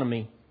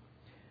Deuteronomy.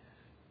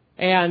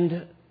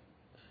 And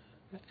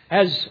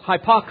as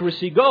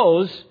hypocrisy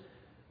goes,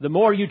 the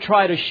more you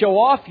try to show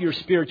off your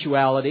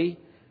spirituality,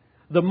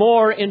 the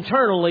more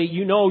internally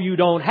you know you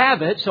don't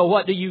have it. So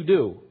what do?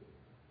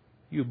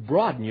 You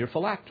broaden your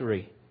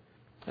phylactery.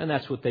 And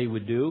that's what they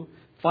would do.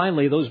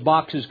 Finally, those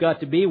boxes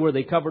got to be where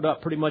they covered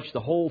up pretty much the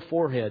whole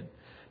forehead.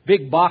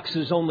 Big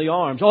boxes on the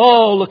arms.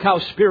 Oh, look how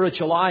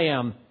spiritual I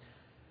am.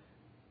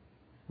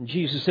 And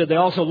Jesus said they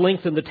also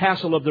lengthened the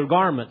tassel of their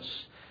garments.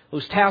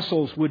 Those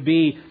tassels would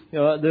be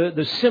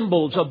the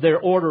symbols of their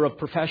order of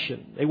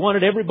profession. They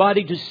wanted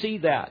everybody to see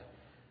that.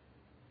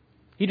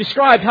 He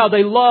described how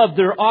they loved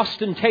their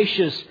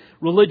ostentatious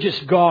religious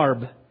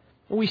garb.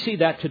 We see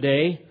that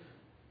today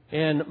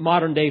in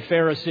modern day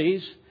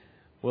Pharisees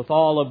with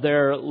all of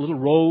their little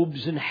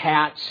robes and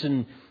hats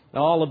and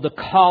all of the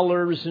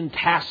collars and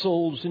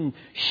tassels and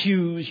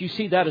shoes. You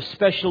see that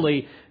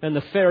especially in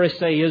the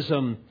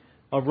Pharisaism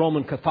of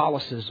Roman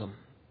Catholicism.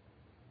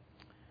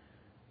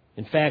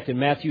 In fact, in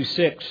Matthew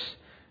 6,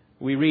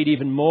 we read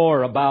even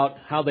more about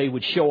how they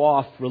would show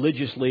off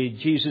religiously.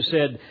 Jesus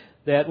said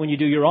that when you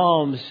do your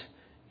alms,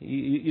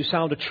 you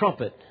sound a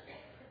trumpet.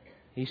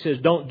 He says,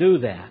 don't do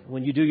that.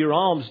 When you do your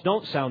alms,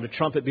 don't sound a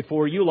trumpet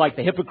before you like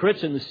the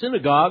hypocrites in the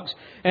synagogues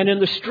and in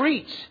the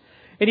streets.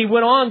 And he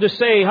went on to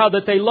say how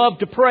that they love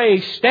to pray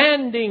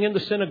standing in the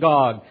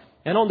synagogue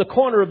and on the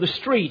corner of the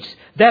streets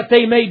that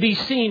they may be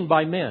seen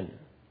by men.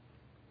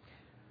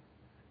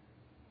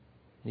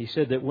 He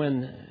said that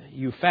when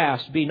you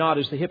fast, be not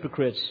as the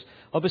hypocrites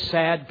of a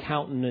sad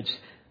countenance.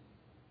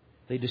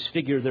 They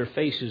disfigure their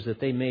faces that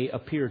they may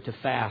appear to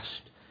fast.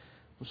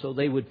 So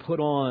they would put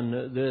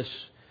on this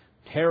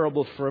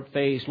terrible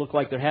face, look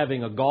like they're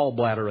having a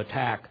gallbladder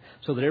attack,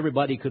 so that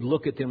everybody could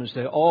look at them and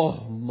say,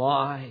 oh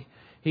my,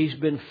 he's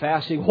been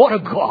fasting. What a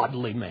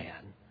godly man.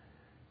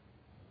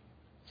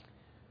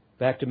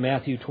 Back to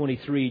Matthew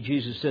 23,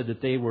 Jesus said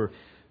that they were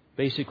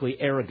basically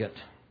arrogant.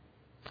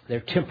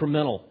 They're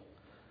temperamental.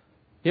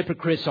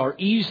 Hypocrites are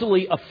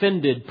easily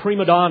offended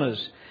prima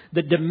donnas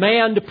that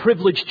demand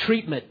privileged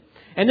treatment.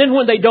 And then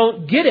when they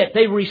don't get it,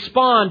 they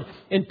respond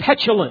in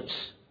petulance.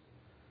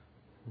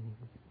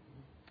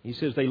 He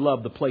says they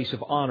love the place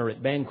of honor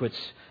at banquets,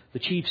 the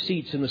chief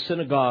seats in the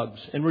synagogues,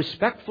 and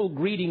respectful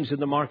greetings in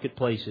the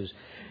marketplaces,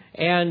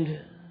 and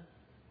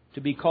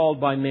to be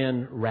called by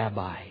men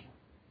rabbi.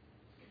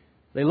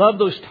 They love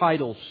those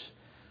titles.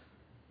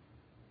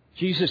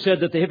 Jesus said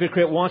that the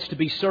hypocrite wants to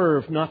be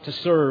served, not to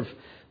serve.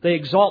 They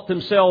exalt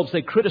themselves.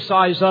 They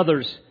criticize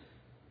others.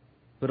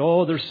 But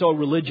oh, they're so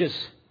religious.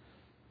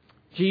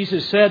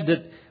 Jesus said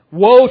that,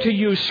 woe to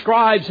you,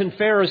 scribes and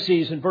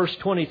Pharisees, in verse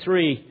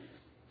 23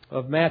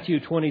 of Matthew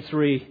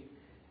 23.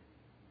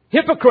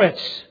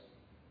 Hypocrites,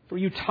 for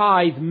you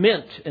tithe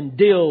mint and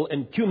dill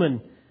and cumin,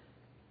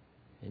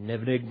 and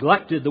have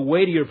neglected the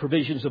weightier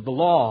provisions of the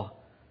law,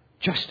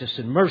 justice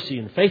and mercy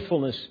and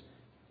faithfulness.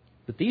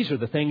 But these are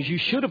the things you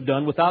should have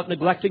done without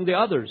neglecting the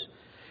others.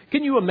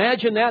 Can you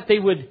imagine that? They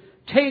would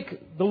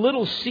take the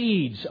little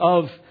seeds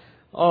of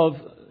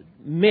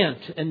mint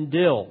and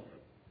dill,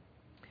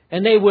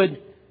 and they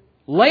would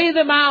lay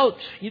them out.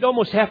 You'd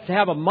almost have to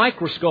have a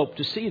microscope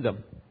to see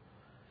them.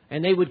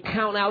 And they would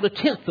count out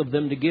 1/10 of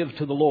them to give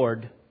to the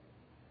Lord.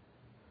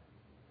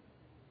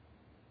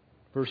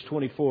 Verse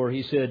 24,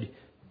 he said,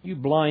 you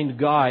blind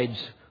guides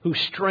who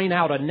strain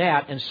out a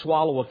gnat and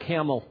swallow a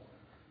camel.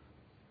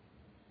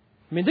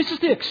 I mean, this is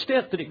the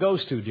extent that it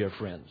goes to, dear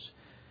friends.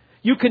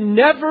 You can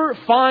never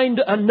find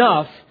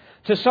enough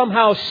to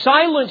somehow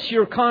silence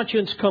your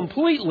conscience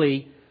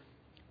completely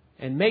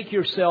and make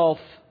yourself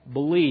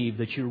believe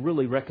that you're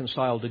really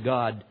reconciled to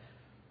God.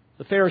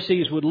 The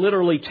Pharisees would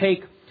literally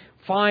take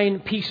fine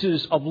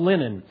pieces of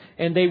linen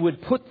and they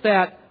would put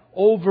that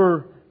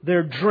over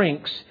their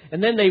drinks,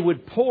 and then they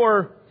would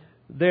pour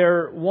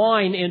their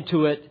wine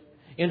into it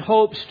in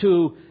hopes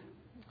to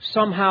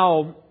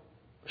somehow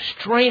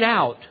strain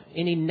out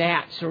any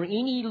gnats or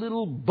any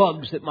little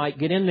bugs that might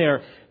get in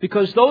there,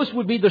 because those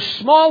would be the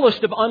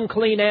smallest of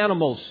unclean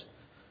animals.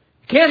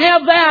 Can't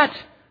have that.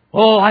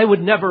 Oh, I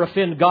would never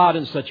offend God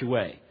in such a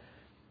way.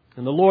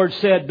 And the Lord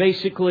said,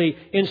 basically,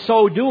 in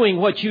so doing,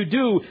 what you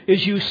do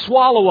is you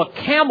swallow a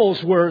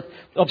camel's worth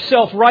of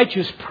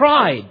self-righteous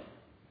pride,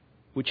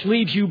 which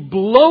leaves you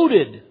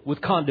bloated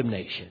with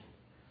condemnation.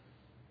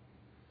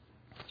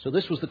 So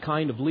this was the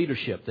kind of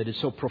leadership that had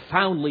so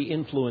profoundly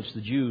influenced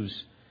the Jews.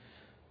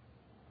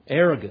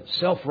 Arrogant,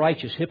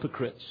 self-righteous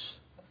hypocrites.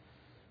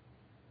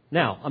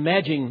 Now,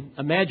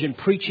 imagine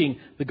preaching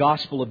the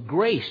gospel of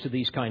grace to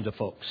these kinds of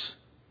folks.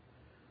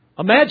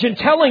 Imagine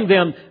telling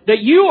them that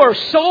you are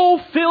so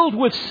filled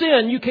with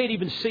sin you can't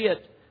even see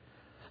it.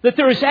 That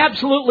there is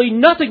absolutely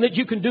nothing that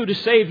you can do to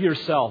save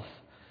yourself.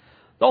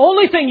 The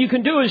only thing you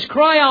can do is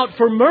cry out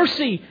for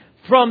mercy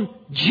from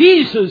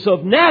Jesus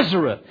of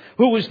Nazareth,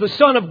 who was the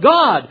Son of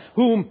God,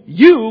 whom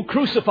you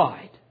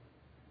crucified.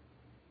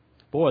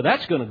 Boy,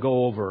 that's going to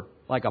go over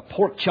like a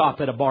pork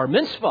chop at a bar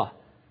mitzvah.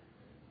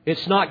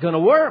 It's not going to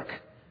work.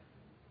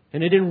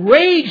 And it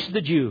enraged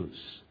the Jews.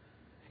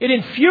 It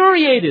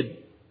infuriated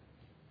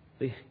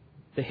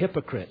the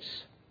hypocrites.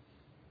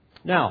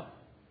 Now,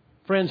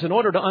 friends, in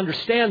order to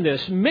understand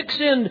this, mix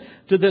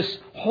into this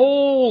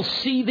whole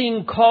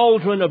seething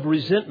cauldron of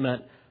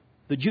resentment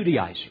the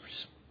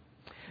Judaizers.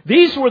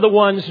 These were the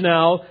ones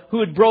now who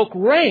had broke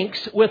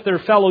ranks with their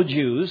fellow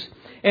Jews,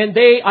 and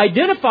they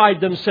identified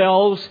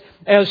themselves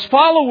as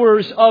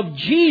followers of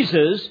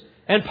Jesus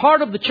and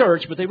part of the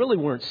church, but they really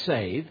weren't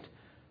saved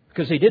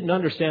because they didn't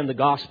understand the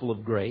gospel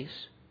of grace.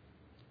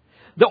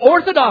 The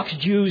Orthodox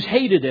Jews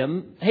hated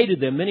them,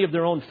 many of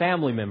their own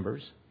family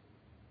members,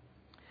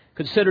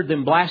 considered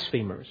them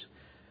blasphemers.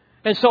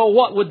 And so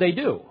what would they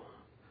do?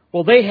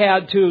 Well, they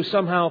had to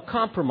somehow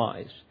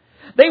compromise.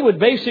 They would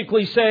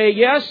basically say,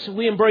 yes,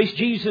 we embrace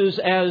Jesus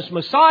as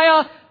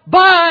Messiah,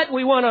 but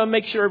we want to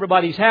make sure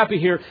everybody's happy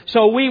here.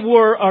 So we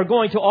are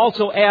going to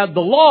also add the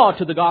law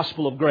to the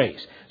gospel of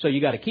grace. So you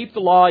got to keep the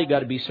law, you got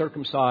to be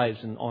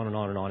circumcised, and on and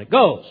on and on it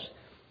goes.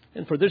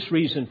 And for this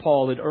reason,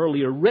 Paul had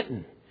earlier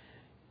written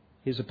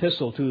his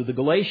epistle to the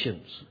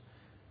Galatians,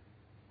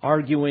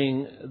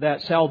 arguing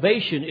that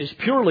salvation is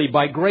purely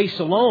by grace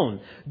alone,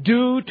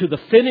 due to the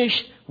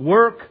finished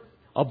work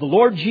of the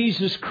Lord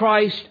Jesus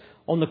Christ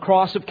on the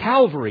cross of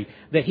Calvary,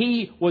 that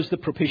He was the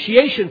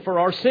propitiation for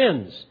our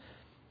sins.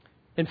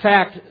 In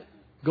fact,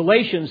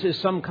 Galatians is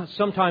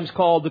sometimes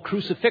called the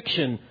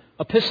crucifixion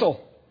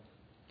epistle.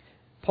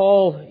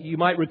 Paul, you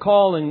might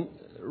recall, in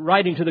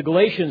writing to the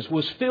Galatians,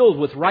 was filled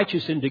with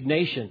righteous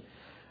indignation.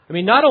 I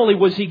mean, not only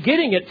was he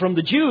getting it from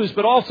the Jews,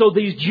 but also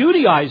these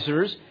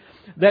Judaizers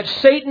that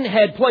Satan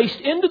had placed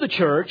into the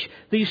church,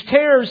 these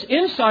tares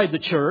inside the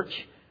church,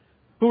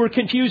 who were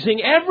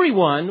confusing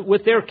everyone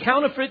with their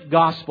counterfeit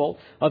gospel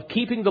of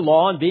keeping the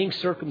law and being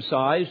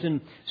circumcised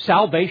and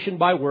salvation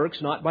by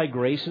works, not by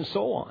grace, and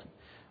so on.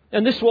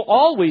 And this will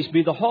always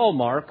be the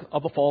hallmark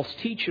of a false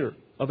teacher,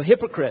 of a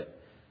hypocrite.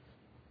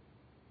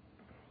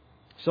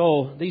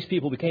 So these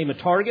people became a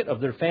target of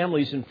their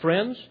families and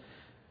friends.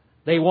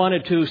 They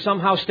wanted to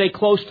somehow stay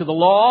close to the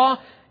law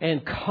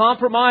and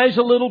compromise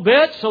a little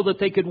bit so that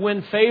they could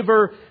win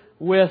favor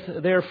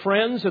with their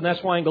friends. And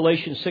that's why in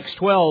Galatians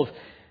 6:12,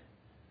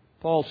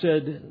 Paul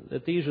said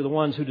that these are the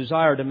ones who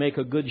desire to make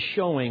a good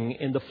showing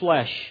in the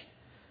flesh.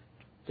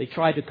 They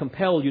try to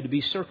compel you to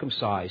be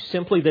circumcised,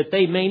 simply that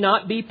they may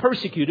not be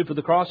persecuted for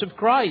the cross of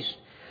Christ.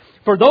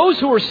 For those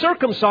who are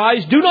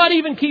circumcised do not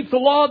even keep the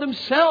law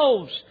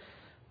themselves,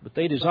 but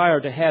they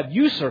desire to have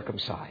you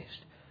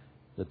circumcised,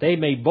 that they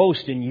may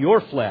boast in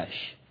your flesh.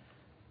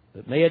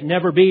 But may it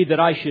never be that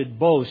I should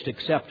boast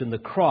except in the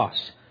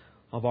cross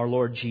of our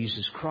Lord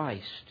Jesus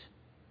Christ.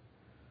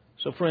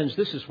 So friends,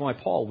 this is why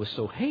Paul was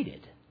so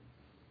hated.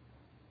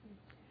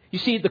 You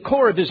see, the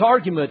core of his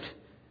argument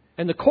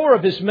and the core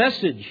of his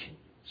message,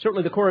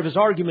 certainly the core of his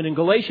argument in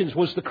Galatians,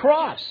 was the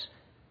cross.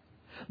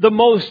 The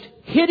most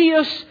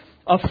hideous,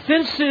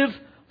 offensive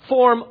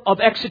form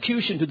of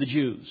execution to the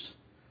Jews.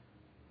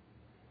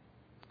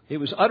 It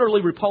was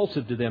utterly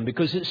repulsive to them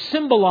because it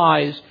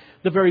symbolized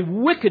the very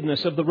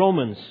wickedness of the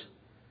Romans,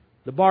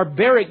 the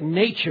barbaric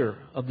nature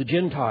of the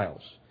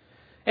Gentiles.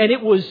 And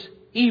it was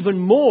even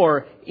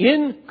more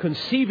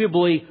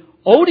inconceivably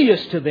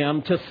odious to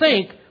them to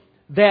think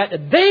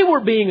that they were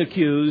being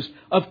accused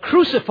of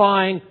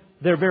crucifying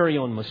their very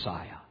own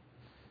Messiah.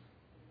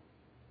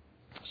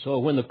 So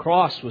when the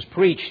cross was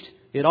preached,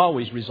 it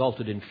always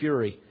resulted in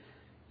fury.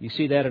 You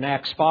see that in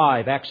Acts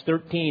 5, Acts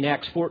 13,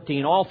 Acts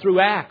 14, all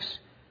through Acts.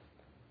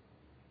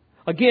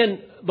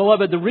 Again,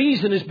 beloved, the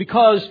reason is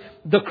because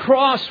the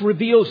cross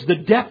reveals the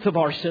depth of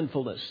our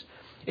sinfulness.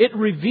 It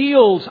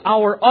reveals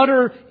our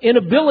utter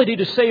inability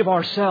to save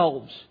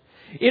ourselves.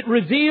 It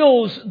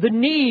reveals the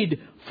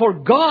need for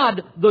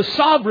God, the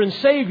sovereign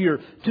Savior,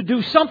 to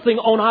do something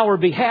on our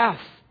behalf.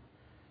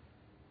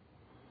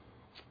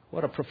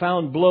 What a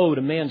profound blow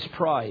to man's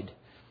pride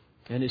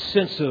and his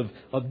sense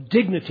of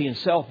dignity and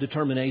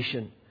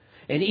self-determination.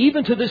 And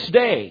even to this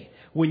day,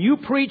 when you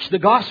preach the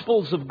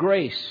Gospels of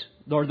grace,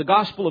 or the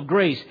gospel of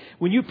grace,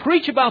 when you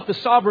preach about the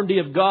sovereignty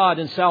of God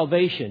and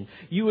salvation,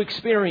 you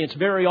experience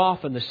very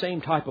often the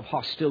same type of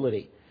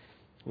hostility.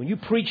 When you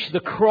preach the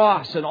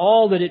cross and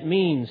all that it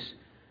means,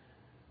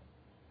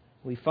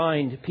 we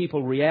find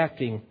people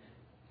reacting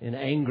in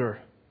anger.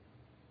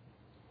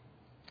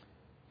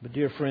 But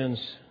dear friends,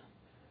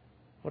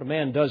 what a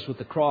man does with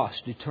the cross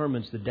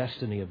determines the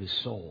destiny of his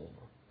soul.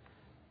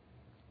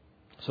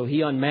 So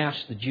he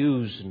unmasked the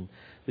Jews and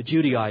the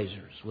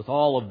Judaizers with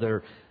all of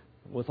their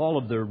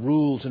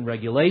rules and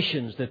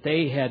regulations that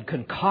they had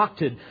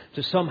concocted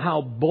to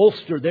somehow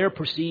bolster their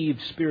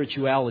perceived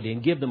spirituality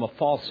and give them a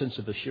false sense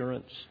of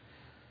assurance.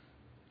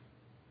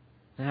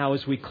 Now,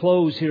 as we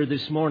close here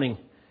this morning,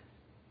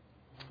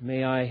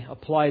 may I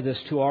apply this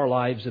to our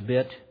lives a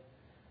bit.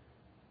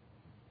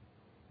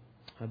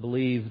 I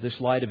believe this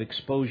light of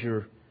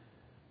exposure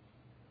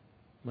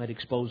might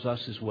expose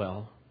us as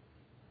well.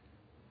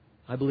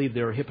 I believe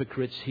there are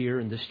hypocrites here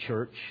in this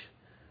church.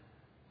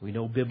 We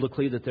know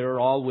biblically that there are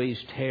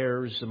always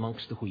tares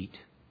amongst the wheat.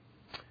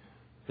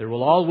 There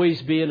will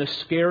always be an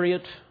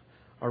Iscariot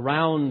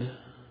around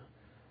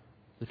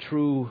the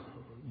true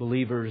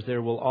believers,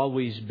 there will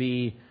always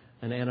be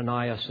an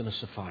Ananias and a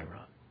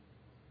Sapphira.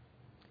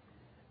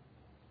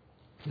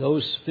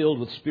 Those filled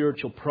with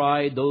spiritual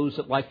pride, those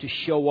that like to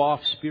show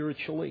off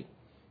spiritually.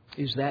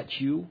 Is that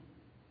you?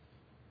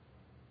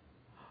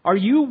 Are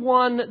you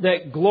one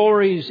that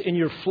glories in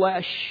your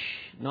flesh,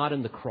 not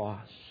in the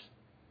cross?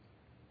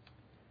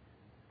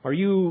 Are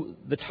you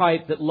the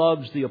type that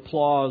loves the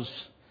applause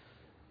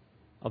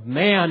of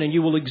man and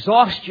you will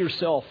exhaust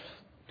yourself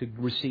to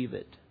receive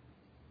it?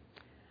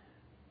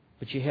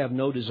 But you have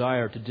no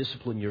desire to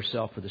discipline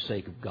yourself for the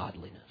sake of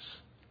godliness.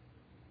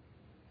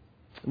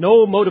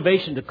 No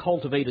motivation to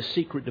cultivate a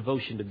secret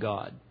devotion to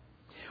God.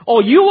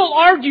 Oh, you will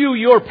argue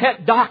your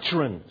pet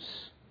doctrines.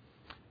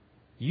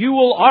 You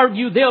will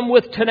argue them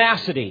with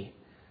tenacity.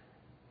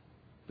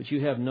 But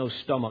you have no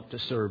stomach to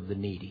serve the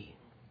needy.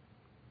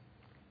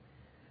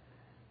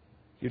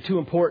 You're too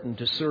important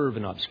to serve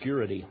in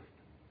obscurity.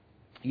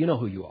 You know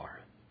who you are.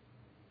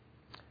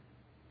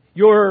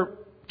 You're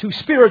too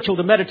spiritual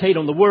to meditate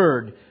on the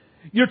Word.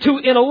 You're too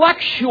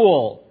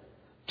intellectual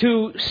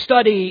to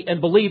study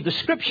and believe the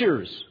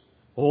Scriptures.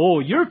 Oh,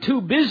 you're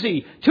too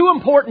busy, too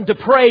important to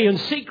pray in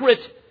secret.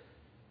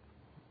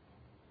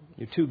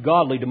 You're too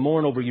godly to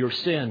mourn over your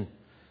sin.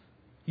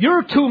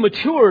 You're too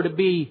mature to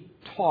be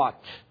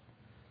taught.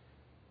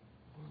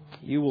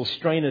 You will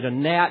strain at a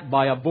gnat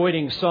by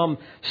avoiding some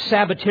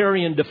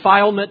Sabbatarian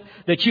defilement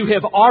that you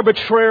have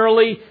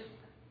arbitrarily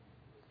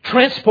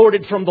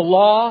transported from the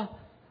law,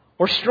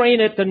 or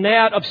strain at the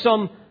gnat of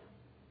some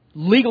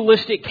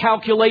legalistic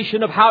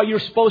calculation of how you're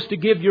supposed to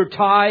give your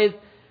tithe,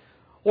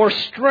 or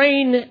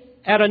strain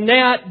at a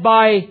gnat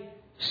by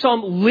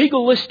some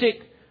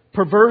legalistic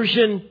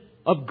perversion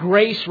of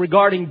grace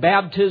regarding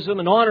baptism,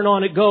 and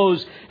on it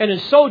goes. And in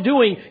so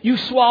doing, you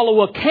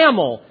swallow a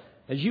camel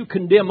as you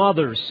condemn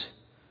others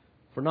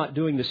for not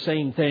doing the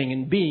same thing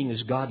and being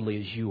as godly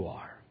as you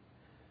are.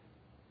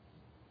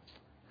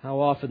 How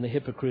often the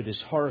hypocrite is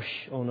harsh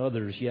on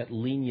others, yet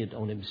lenient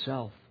on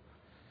himself.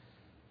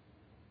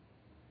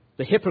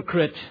 The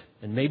hypocrite,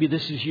 and maybe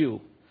this is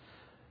you,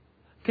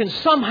 can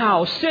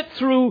somehow sit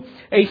through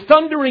a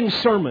thundering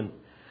sermon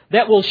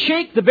that will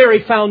shake the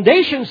very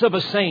foundations of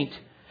a saint,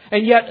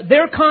 and yet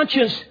their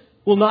conscience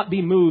will not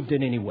be moved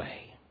in any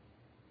way.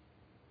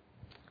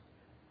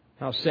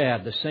 How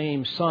sad. The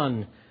same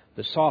sun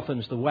that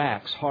softens the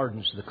wax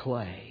hardens the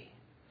clay.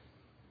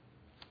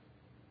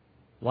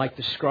 Like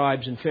the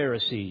scribes and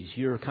Pharisees,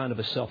 you're kind of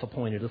a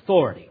self-appointed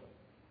authority.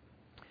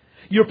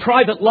 Your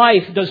private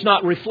life does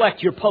not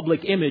reflect your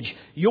public image.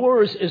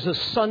 Yours is a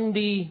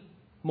Sunday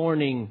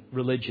morning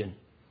religion.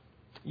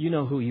 You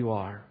know who you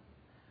are.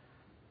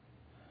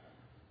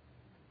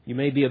 You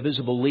may be a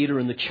visible leader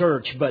in the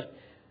church, but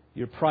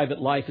your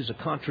private life is a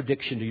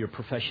contradiction to your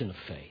profession of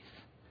faith.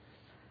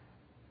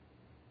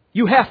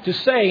 You have to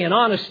say in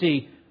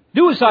honesty,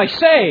 do as I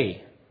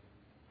say,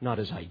 not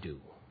as I do.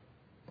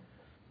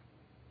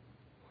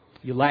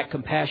 You lack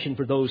compassion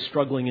for those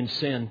struggling in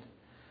sin.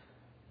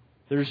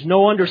 There's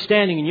no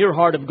understanding in your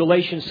heart of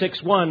Galatians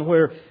 6:1,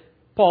 where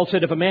Paul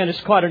said, if a man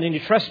is caught in any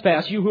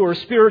trespass, you who are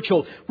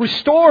spiritual,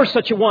 restore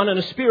such a one in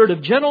a spirit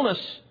of gentleness.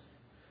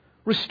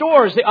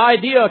 Restores the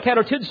idea,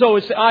 katartizo,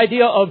 is the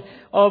idea of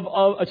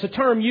it's a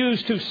term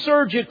used to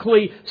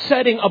surgically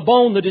setting a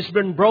bone that has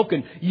been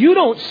broken. You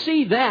don't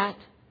see that.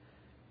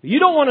 You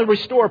don't want to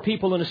restore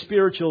people in a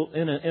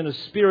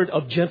spirit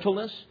of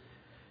gentleness.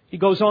 He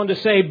goes on to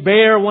say,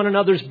 bear one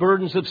another's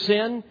burdens of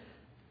sin.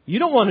 You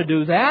don't want to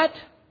do that.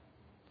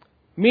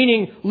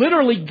 Meaning,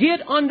 literally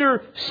get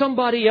under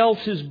somebody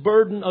else's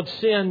burden of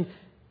sin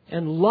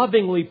and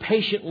lovingly,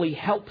 patiently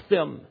help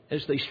them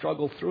as they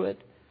struggle through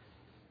it.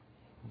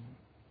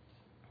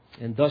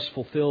 And thus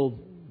fulfill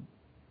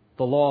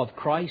the law of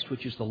Christ,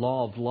 which is the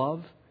law of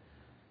love.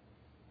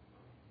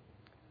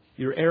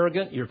 You're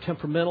arrogant, you're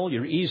temperamental,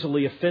 you're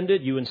easily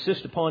offended, you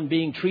insist upon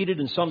being treated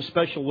in some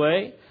special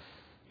way.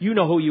 You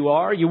know who you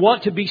are. You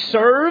want to be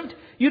served.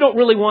 You don't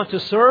really want to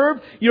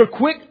serve. You're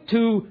quick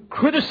to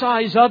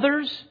criticize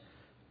others.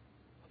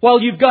 While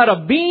you've got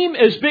a beam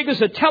as big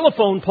as a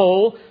telephone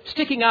pole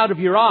sticking out of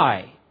your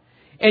eye.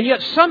 And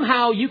yet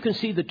somehow you can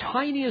see the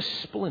tiniest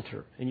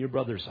splinter in your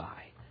brother's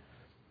eye.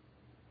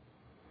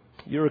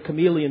 You're a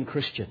chameleon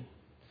Christian.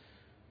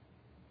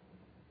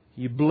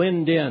 You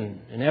blend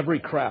in every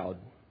crowd.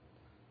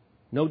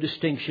 No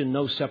distinction,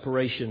 no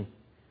separation.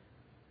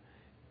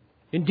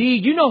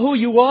 Indeed, you know who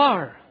you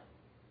are.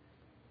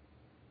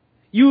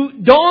 You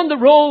don the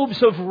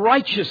robes of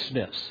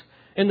righteousness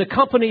in the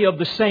company of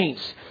the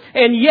saints.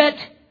 And yet,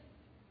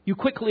 you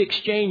quickly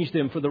exchange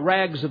them for the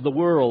rags of the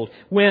world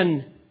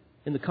when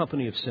in the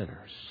company of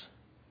sinners.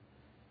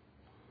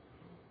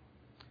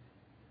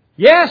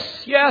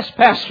 Yes,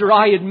 Pastor,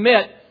 I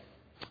admit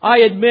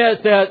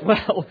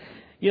that,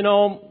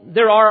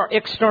 there are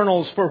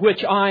externals for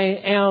which I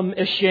am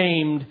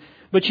ashamed,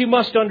 but you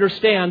must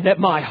understand that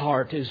my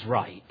heart is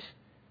right.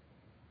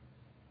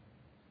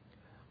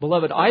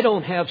 Beloved, I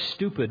don't have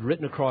stupid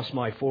written across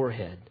my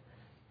forehead,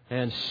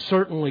 and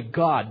certainly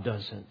God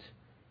doesn't.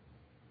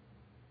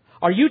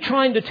 Are you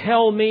trying to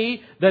tell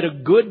me that a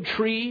good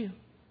tree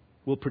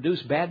will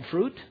produce bad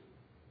fruit?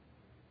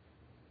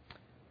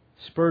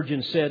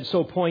 Spurgeon said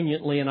so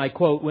poignantly, and I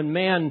quote, when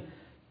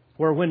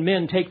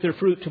men take their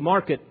fruit to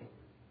market,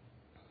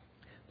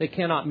 they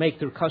cannot make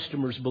their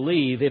customers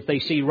believe, if they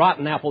see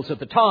rotten apples at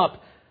the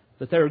top,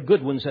 that there are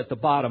good ones at the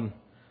bottom.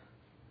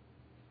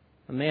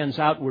 A man's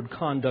outward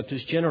conduct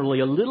is generally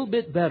a little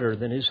bit better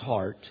than his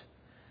heart.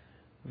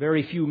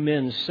 Very few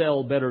men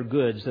sell better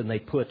goods than they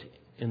put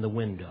in the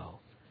window.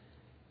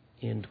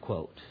 End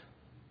quote.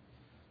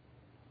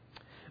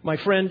 My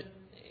friend,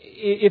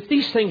 if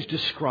these things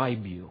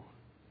describe you,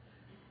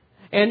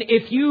 and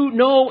if you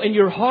know in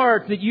your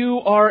heart that you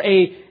are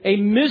a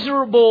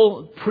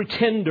miserable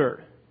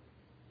pretender,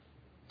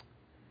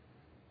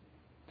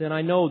 then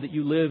I know that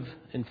you live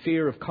in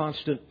fear of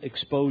constant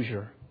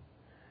exposure.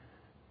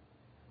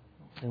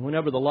 And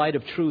whenever the light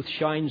of truth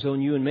shines on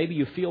you, and maybe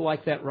you feel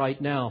like that right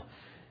now,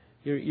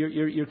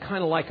 you're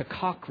kind of like a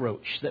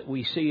cockroach that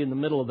we see in the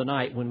middle of the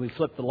night when we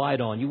flip the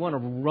light on. You want to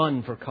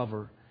run for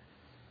cover.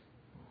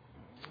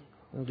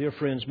 Well, dear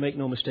friends, make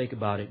no mistake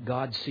about it.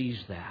 God sees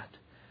that.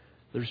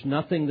 There's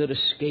nothing that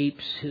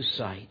escapes His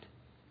sight.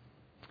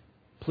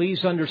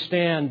 Please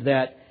understand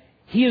that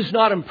He is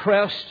not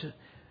impressed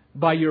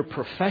by your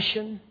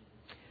profession,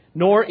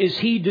 nor is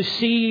He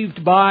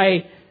deceived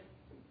by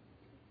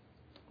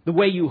the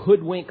way you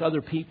hoodwink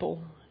other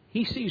people.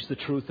 He sees the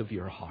truth of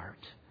your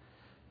heart.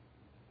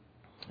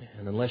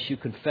 And unless you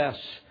confess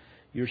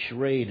your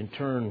charade and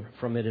turn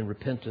from it in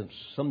repentance,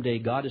 someday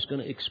God is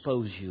going to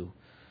expose you.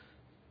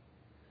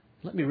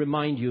 Let me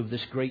remind you of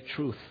this great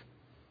truth.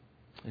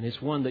 And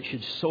it's one that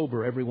should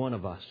sober every one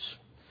of us.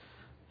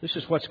 This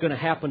is what's going to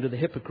happen to the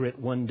hypocrite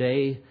one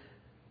day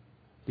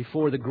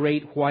before the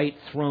great white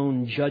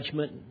throne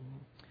judgment.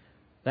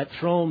 That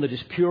throne that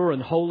is pure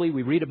and holy.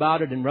 We read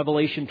about it in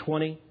Revelation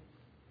 20.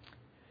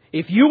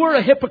 If you are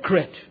a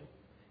hypocrite,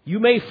 you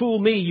may fool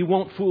me, you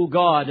won't fool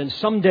God. And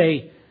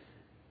someday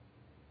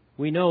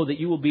we know that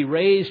you will be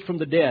raised from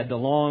the dead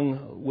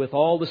along with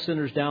all the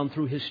sinners down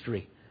through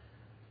history.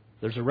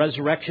 There's a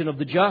resurrection of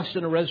the just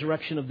and a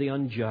resurrection of the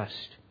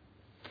unjust.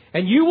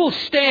 And you will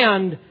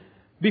stand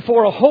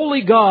before a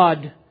holy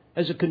God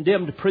as a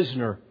condemned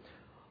prisoner,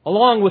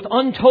 along with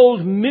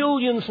untold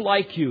millions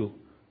like you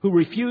who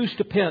refused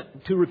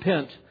to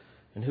repent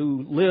and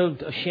who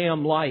lived a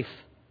sham life.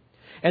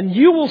 And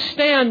you will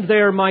stand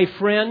there, my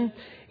friend,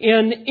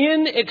 in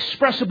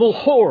inexpressible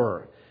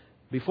horror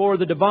before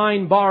the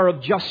divine bar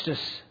of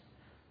justice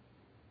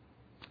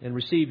and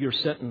receive your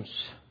sentence.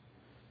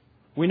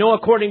 We know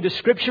according to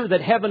Scripture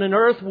that heaven and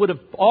earth would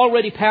have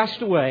already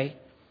passed away.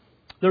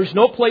 There's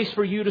no place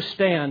for you to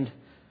stand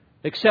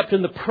except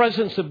in the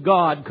presence of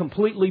God,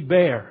 completely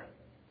bare.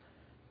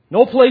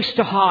 No place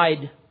to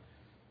hide.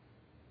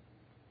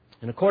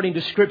 And according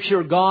to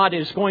Scripture, God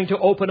is going to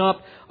open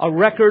up a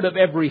record of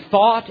every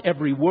thought,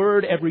 every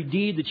word, every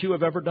deed that you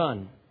have ever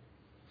done.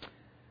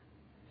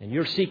 And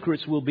your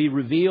secrets will be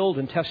revealed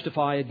and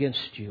testify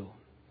against you.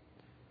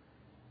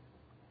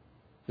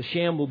 The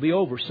sham will be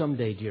over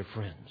someday, dear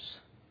friends.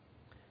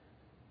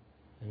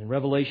 And in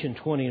Revelation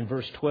 20 and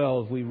verse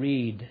 12, we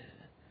read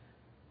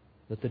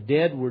that the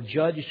dead were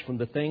judged from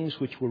the things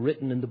which were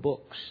written in the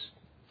books,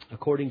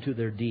 according to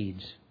their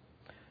deeds.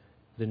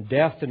 Then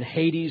death and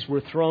Hades were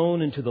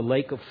thrown into the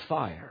lake of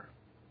fire.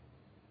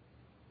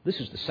 This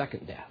is the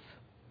second death,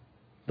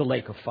 the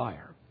lake of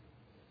fire.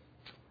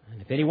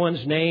 And if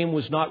anyone's name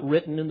was not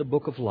written in the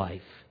book of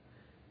life,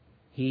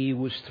 he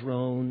was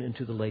thrown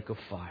into the lake of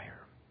fire.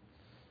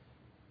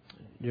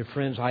 Dear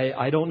friends,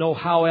 I don't know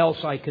how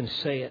else I can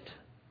say it,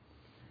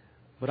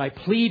 but I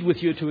plead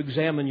with you to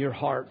examine your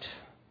heart.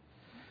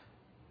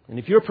 And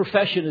if your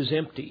profession is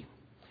empty,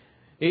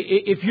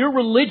 if your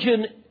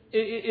religion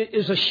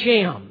is a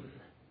sham,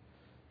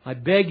 I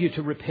beg you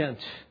to repent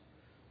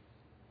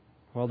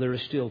while there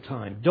is still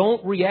time.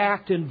 Don't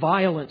react in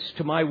violence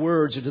to my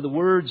words or to the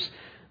words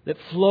that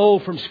flow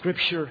from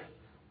Scripture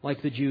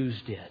like the Jews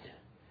did.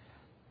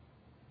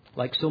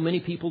 Like so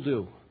many people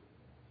do.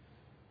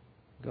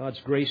 God's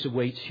grace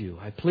awaits you.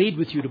 I plead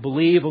with you to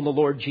believe on the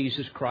Lord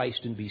Jesus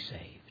Christ and be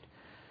saved.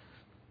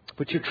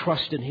 Put your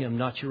trust in Him,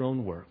 not your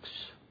own works.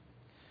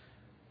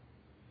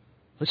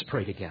 Let's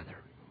pray together.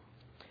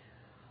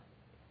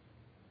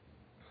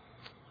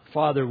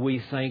 Father,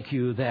 we thank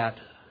you that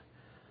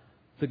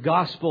the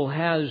gospel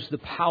has the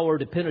power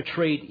to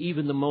penetrate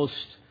even the most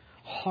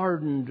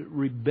hardened,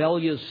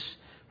 rebellious,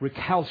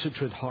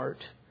 recalcitrant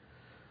heart.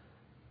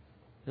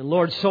 And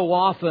Lord, so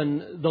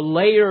often the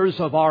layers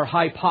of our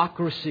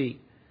hypocrisy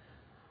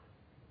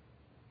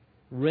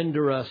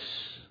render us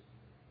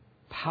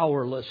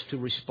powerless to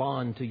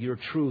respond to your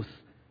truth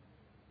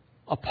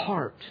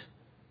apart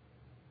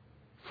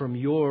from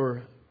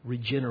your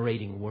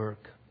regenerating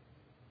work.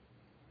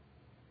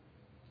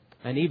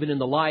 And even in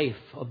the life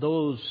of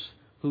those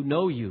who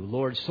know you,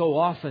 Lord, so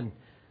often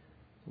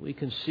we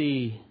can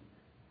see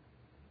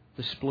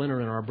the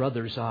splinter in our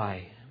brother's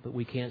eye, but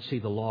we can't see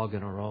the log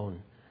in our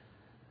own.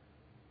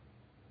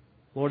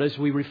 Lord, as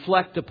we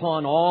reflect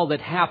upon all that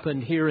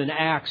happened here in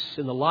Acts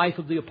in the life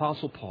of the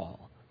Apostle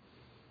Paul,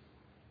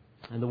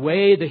 and the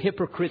way the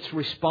hypocrites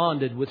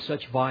responded with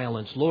such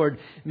violence. Lord,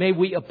 may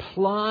we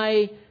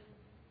apply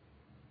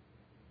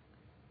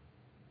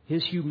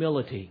His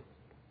humility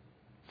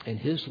and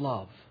His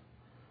love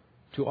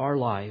to our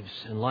lives,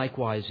 and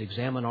likewise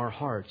examine our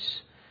hearts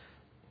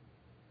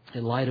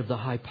in light of the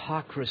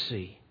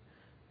hypocrisy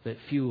that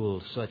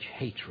fuels such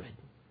hatred.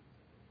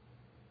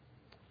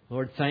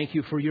 Lord, thank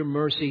You for Your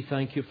mercy.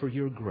 Thank You for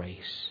Your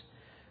grace.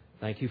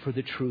 Thank You for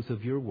the truth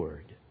of Your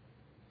word.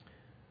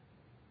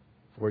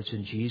 For it's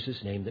in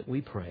Jesus' name that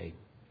we pray.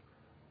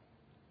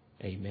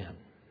 Amen.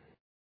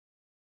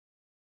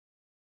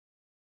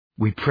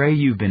 We pray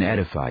you've been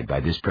edified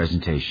by this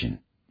presentation.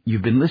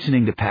 You've been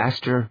listening to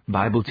Pastor,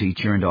 Bible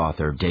teacher, and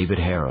author David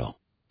Harrell.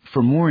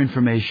 For more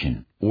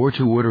information or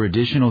to order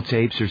additional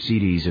tapes or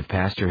CDs of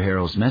Pastor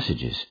Harrell's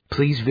messages,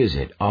 please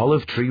visit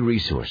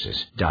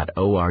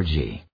olivetreeresources.org.